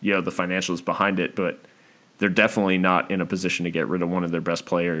financial, the financials behind it, but they're definitely not in a position to get rid of one of their best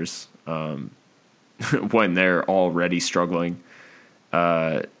players when they're already struggling.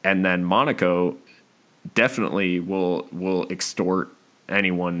 And then Monaco definitely will extort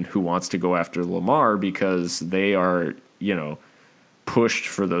anyone who wants to go after Lamar, because they are, pushed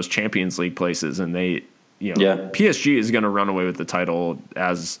for those Champions League places, and they, PSG is going to run away with the title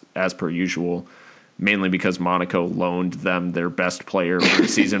as per usual, mainly because Monaco loaned them their best player for the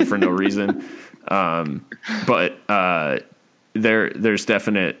season for no reason. But there's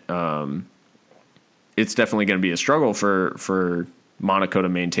definite, it's definitely going to be a struggle for Monaco to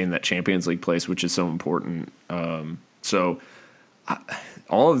maintain that Champions League place, which is so important. So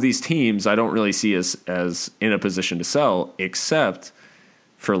all of these teams I don't really see as in a position to sell, except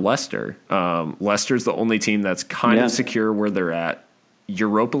for Leicester. Leicester's the only team that's kind of secure where they're at.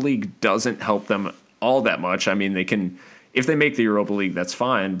 Europa League doesn't help them all that much. I mean, they can, if they make the Europa League, that's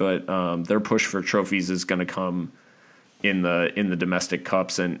fine, but their push for trophies is going to come in the domestic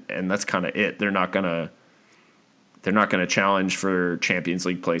cups, and that's kind of it. They're not going to challenge for Champions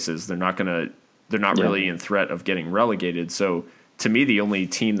League places. They're not really in threat of getting relegated. So to me, the only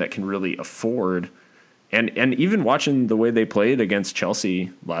team that can really afford, and even watching the way they played against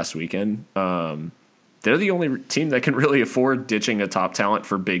Chelsea last weekend, they're the only team that can really afford ditching a top talent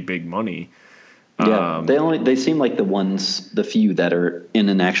for big money. Yeah, they seem like the few that are in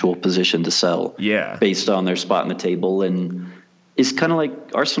an actual position to sell. Yeah, based on their spot in the table, and it's kind of like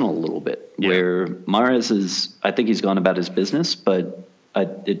Arsenal a little bit, where Mahrez I think he's gone about his business, but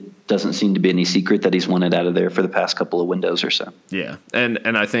it doesn't seem to be any secret that he's wanted out of there for the past couple of windows or so. Yeah,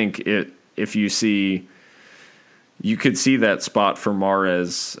 and I think if you see, you could see that spot for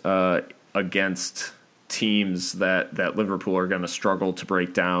Mahrez against teams that Liverpool are going to struggle to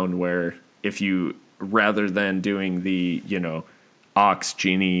break down, where if you, rather than doing the, Ox,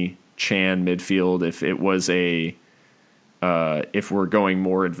 Gini, Chan midfield, if it was if we're going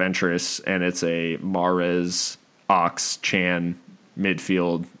more adventurous and it's a Mahrez, Ox, Chan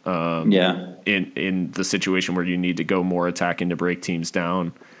midfield, in the situation where you need to go more attacking to break teams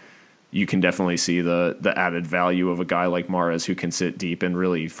down, you can definitely see the added value of a guy like Mahrez who can sit deep and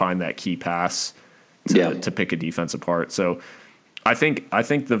really find that key pass to pick a defense apart. So I think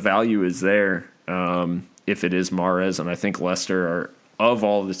the value is there if it is Mahrez, and I think Leicester are, of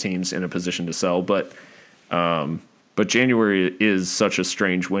all the teams, in a position to sell. But January is such a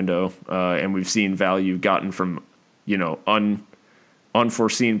strange window, and we've seen value gotten from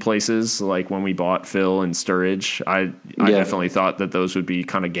unforeseen places, like when we bought Phil and Sturridge. I definitely thought that those would be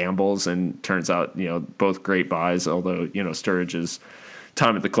kind of gambles, and turns out both great buys. Although Sturridge's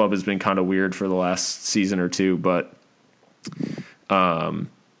time at the club has been kind of weird for the last season or two, but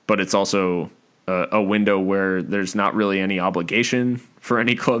it's also a window where there's not really any obligation for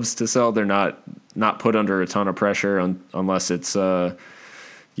any clubs to sell. They're not put under a ton of pressure unless it's a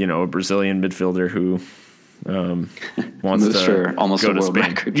Brazilian midfielder who wants to for almost go a to world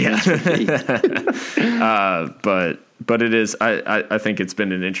Spain. Record. But it is. I think it's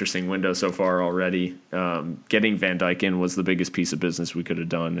been an interesting window so far already. Getting Van Dijk in was the biggest piece of business we could have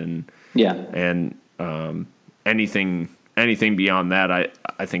done, and anything beyond that, I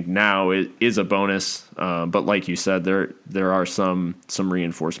think now it is a bonus. But like you said, there are some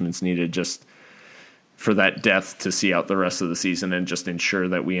reinforcements needed just for that depth to see out the rest of the season and just ensure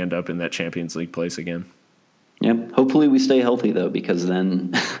that we end up in that Champions League place again. Yeah, hopefully we stay healthy though, because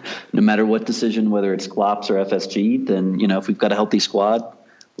then no matter what decision, whether it's Klopp's or FSG, then if we've got a healthy squad,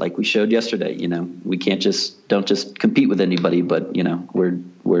 like we showed yesterday, we don't just compete with anybody, but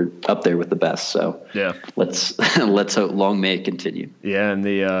we're up there with the best. So yeah, let's hope long may it continue. Yeah,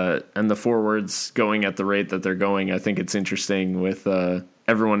 and the forwards going at the rate that they're going, I think it's interesting. With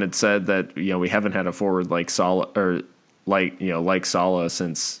everyone had said that we haven't had a forward like Salah or like Salah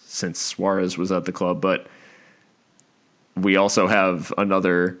since Suarez was at the club, but we also have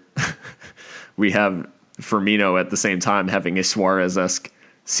we have Firmino at the same time having a Suarez-esque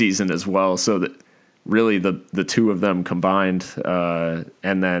season as well. So that really the two of them combined,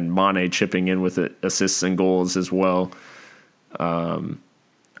 and then Mane chipping in with assists and goals as well.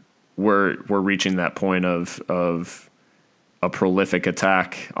 We're reaching that point of a prolific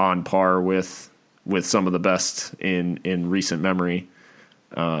attack on par with some of the best in recent memory.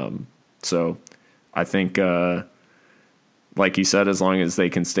 So I think, like you said, as long as they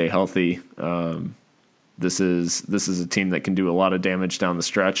can stay healthy, this is a team that can do a lot of damage down the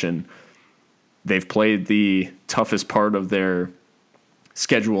stretch, and they've played the toughest part of their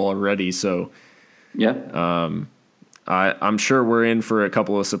schedule already. So yeah, I'm sure we're in for a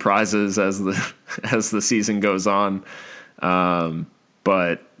couple of surprises as the season goes on.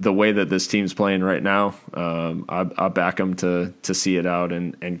 But the way that this team's playing right now, I back them to see it out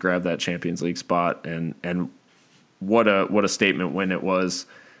and grab that Champions League spot. And what a statement win it was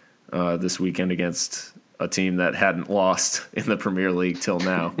this weekend against a team that hadn't lost in the Premier League till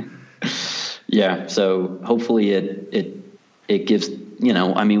now. Yeah, so hopefully it gives,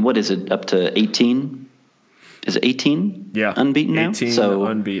 what is it, up to 18? Is it 18? Yeah, unbeaten now? 18 so,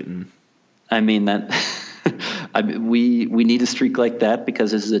 unbeaten. We need a streak like that,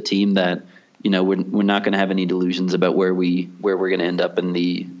 because this is a team that we're not going to have any delusions about where we're going to end up in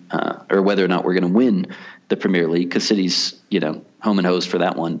the or whether or not we're going to win the Premier League, because City's home and host for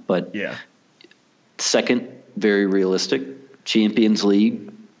that one. But yeah, second, very realistic. Champions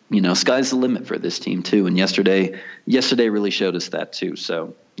League, sky's the limit for this team too. And yesterday really showed us that too.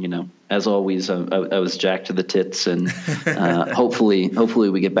 So, as always, I was jacked to the tits, and hopefully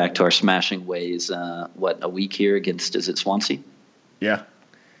we get back to our smashing ways. A week here against, is it Swansea? Yeah.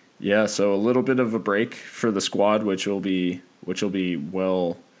 So a little bit of a break for the squad, which will be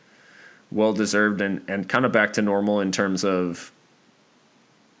well deserved, and kind of back to normal in terms of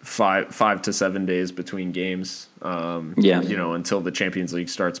 5 to 7 days between games. Until the Champions League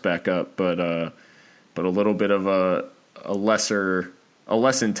starts back up, but a little bit of a less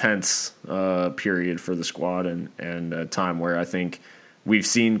intense period for the squad, and a time where I think we've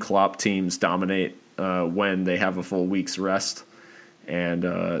seen Klopp teams dominate when they have a full week's rest.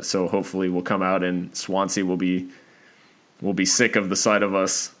 And so hopefully we'll come out, and Swansea will be sick of the sight of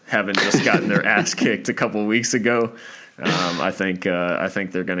us having just gotten their ass kicked a couple of weeks ago. I think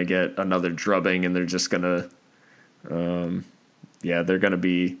they're going to get another drubbing, and they're just going to, they're going to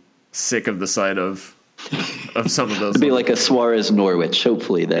be sick of the sight of some of those. It'll be like a Suarez Norwich,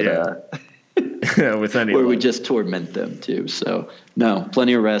 hopefully that. With any where we just torment them too. So no,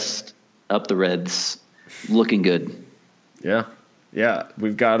 plenty of rest. Up the Reds, looking good. Yeah.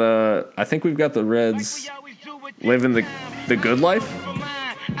 We've got I think we've got the Reds living the good life.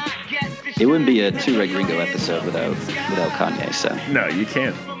 It wouldn't be a Two Red Gringo episode without Kanye. So no, you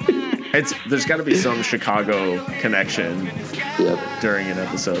can't. There's got to be some Chicago connection during an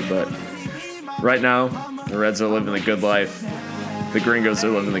episode, but right now the Reds are living the good life. The Gringos are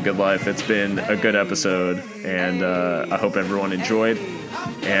living the good life. It's been a good episode, and I hope everyone enjoyed.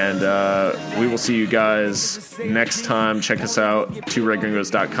 And we will see you guys next time. Check us out,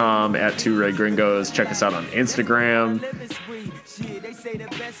 2redgringos.com, at 2redgringos. Check us out on Instagram.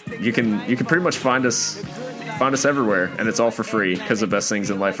 You can pretty much find us everywhere, and it's all for free, because the best things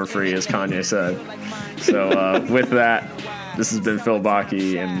in life are free, as Kanye said. So with that, this has been Phil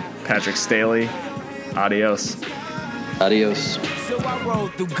Bakke and Patrick Staley. Adios. So I roll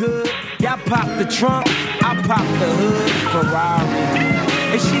through good. Y'all pop the trunk, I pop the hood. Ferrari.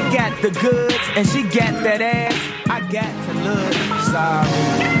 And she got the goods, and she got that ass. I got to look sorry.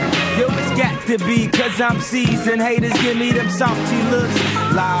 Yo, it's got to be, cause I'm seasoned. Haters give me them salty looks.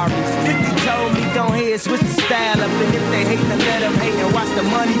 Lowry's 50 told me don't hear, switch the style up. And if they hate, then let them hate and watch the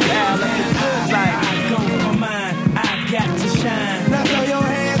money pile up. It's good like I go for mine, I got to shine. Now throw your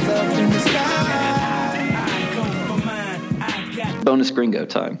hands up in the sky. Bonus Gringo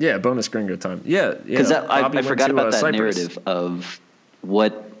time. Yeah, bonus Gringo time. Yeah. Because I forgot about that Cyprus. Narrative of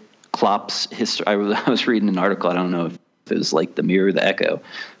what Klopp's history. I was reading an article. I don't know if it was like the Mirror or the Echo,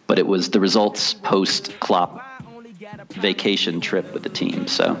 but it was the results post Klopp vacation trip with the team.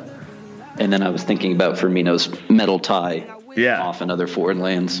 So, and then I was thinking about Firmino's medal tie. Yeah. Off in other foreign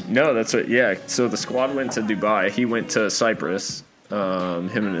lands. No, that's what. Yeah. So the squad went to Dubai. He went to Cyprus.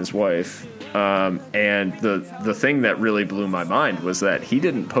 Him and his wife. And the thing that really blew my mind was that he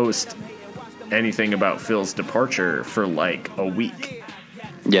didn't post anything about Phil's departure for like a week.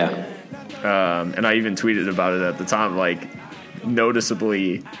 Yeah. And I even tweeted about it at the time, like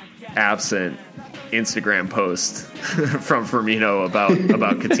noticeably absent Instagram post from Firmino about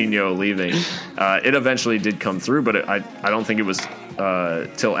Coutinho leaving. It eventually did come through, but I don't think it was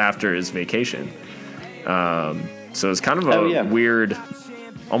till after his vacation. So it's kind of a weird,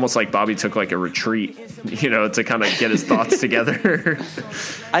 almost like Bobby took like a retreat, to kind of get his thoughts together.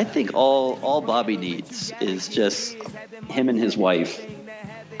 I think all Bobby needs is just him and his wife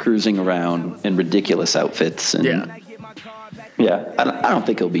cruising around in ridiculous outfits. And I don't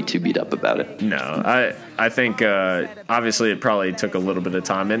think he'll be too beat up about it. No, I think obviously it probably took a little bit of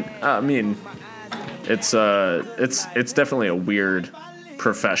time, and I mean, it's definitely a weird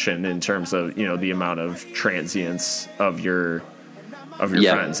profession in terms of the amount of transience of your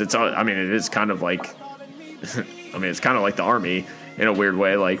friends. It is kind of like it's kind of like the army in a weird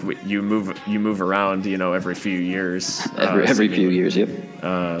way. Like you move around every few years. Every few years, yep.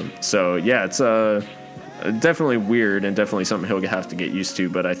 So yeah, it's definitely weird, and definitely something he'll have to get used to.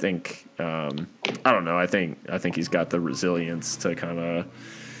 But I think I don't know. I think he's got the resilience to kind of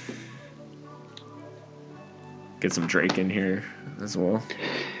get some Drake in here as well.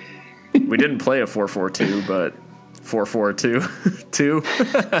 We didn't play a 4-4-2, but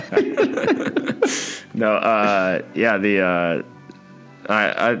 4-4-2. No,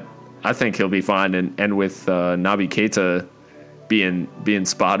 I think he'll be fine, and with Naby Keita being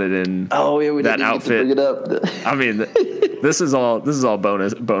spotted in that outfit. Bring it up. I mean, this is all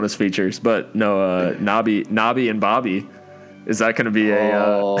bonus features, but no, Naby and Bobby. Is that going to be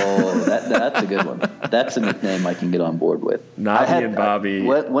that's a good one. That's a nickname I can get on board with. Naby and Bobby.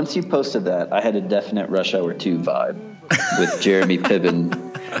 Once you posted that, I had a definite Rush Hour 2 vibe with Jeremy Piven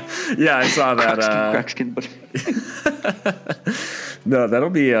Yeah, I saw that. Crackskin, No, that'll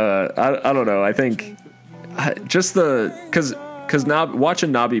be. I don't know. I think just because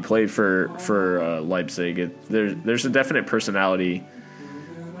watching Nabi play for Leipzig, there's a definite personality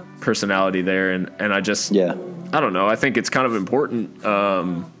there, and I just I don't know. I think it's kind of important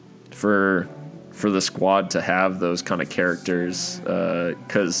for the squad to have those kind of characters,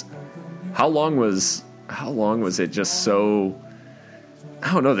 because how long was it just so,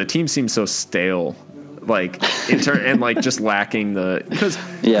 I don't know, the team seems so stale, like and like just lacking because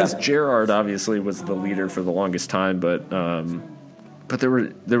Gerrard obviously was the leader for the longest time, but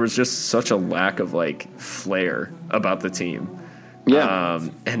there was just such a lack of like flair about the team.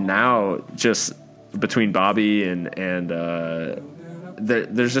 And now just between Bobby and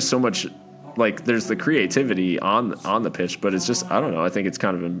there's just so much, like there's the creativity on the pitch, but it's just, I don't know, I think it's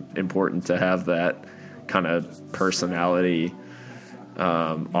kind of important to have that kind of personality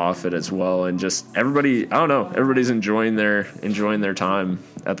off it as well, and just everybody, I don't know, everybody's enjoying their time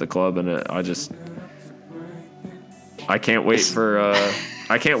at the club, and I can't wait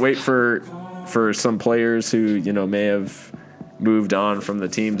for some players who may have moved on from the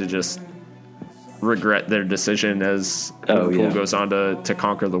team to just regret their decision as Liverpool goes on to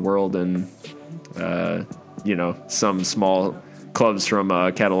conquer the world, and some small clubs from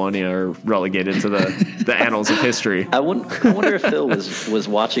Catalonia are relegated to the annals of history. I wonder if Phil was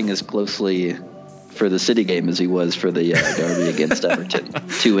watching as closely for the City game as he was for the derby against Everton,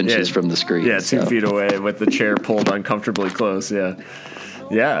 2 inches from the screen. Yeah, 2 feet away with the chair pulled uncomfortably close. Yeah.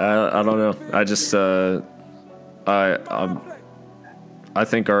 I don't know. I just I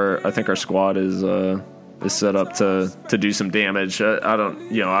think our squad is set up to do some damage. I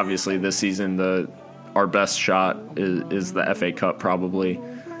don't, obviously this season our best shot is the FA Cup probably.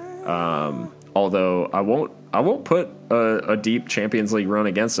 Although I won't put a deep Champions League run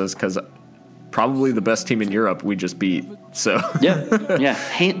against us, because probably the best team in Europe we just beat. So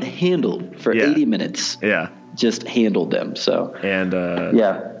handled for 80 minutes. Yeah, just handled them. So and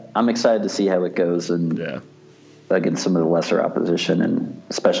I'm excited to see how it goes, and against some of the lesser opposition, and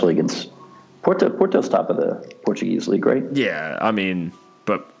especially against Porto. Porto's top of the Portuguese league, right? Yeah, I mean,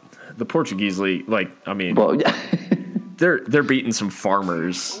 but the Portuguese league, they're beating some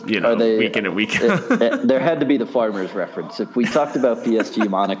farmers, week in and week out. There had to be the farmers reference. If we talked about PSG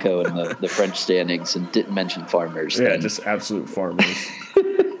Monaco and the French standings and didn't mention farmers, then just absolute farmers.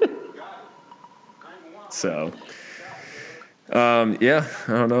 So, I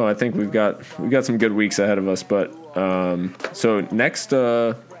don't know. I think we've got some good weeks ahead of us. But so next,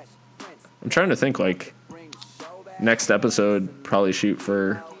 I'm trying to think, like, next episode, probably shoot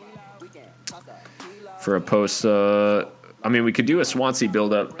for a post. I mean, we could do a Swansea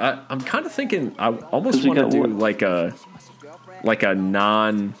build up. I'm kind of thinking I almost want to do like a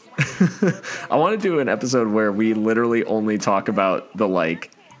non. I want to do an episode where we literally only talk about the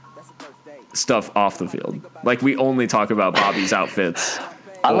stuff off the field. Like, we only talk about Bobby's outfits.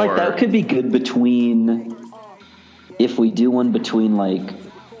 I like that. Could be good if we do one between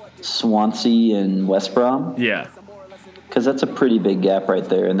Swansea and West Brom. Yeah. Because that's a pretty big gap right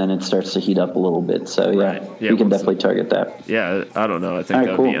there, and then it starts to heat up a little bit. So, we can definitely target that. Yeah, I don't know. I think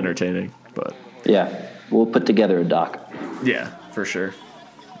that would be entertaining. But yeah, we'll put together a doc. Yeah, for sure.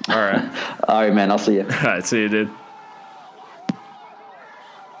 All right. All right, man. I'll see you. All right, see you, dude.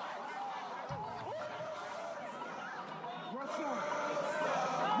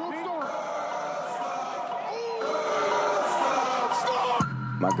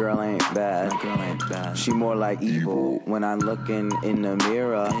 My girl ain't bad. She more like evil when I'm looking in the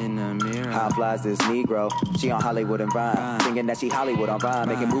mirror. How flies this Negro? She on Hollywood and Vine, thinking that she Hollywood on Vine,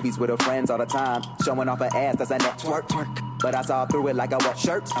 making movies with her friends all the time, showing off her ass as a network. But I saw through it like a wet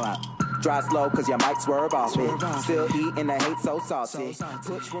shirt. Drive slow cause your mic swerve off it. Still eating the hate so saucy.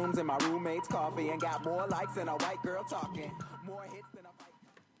 Switch rooms in my roommate's coffee and got more likes than a white girl talking. More hits than a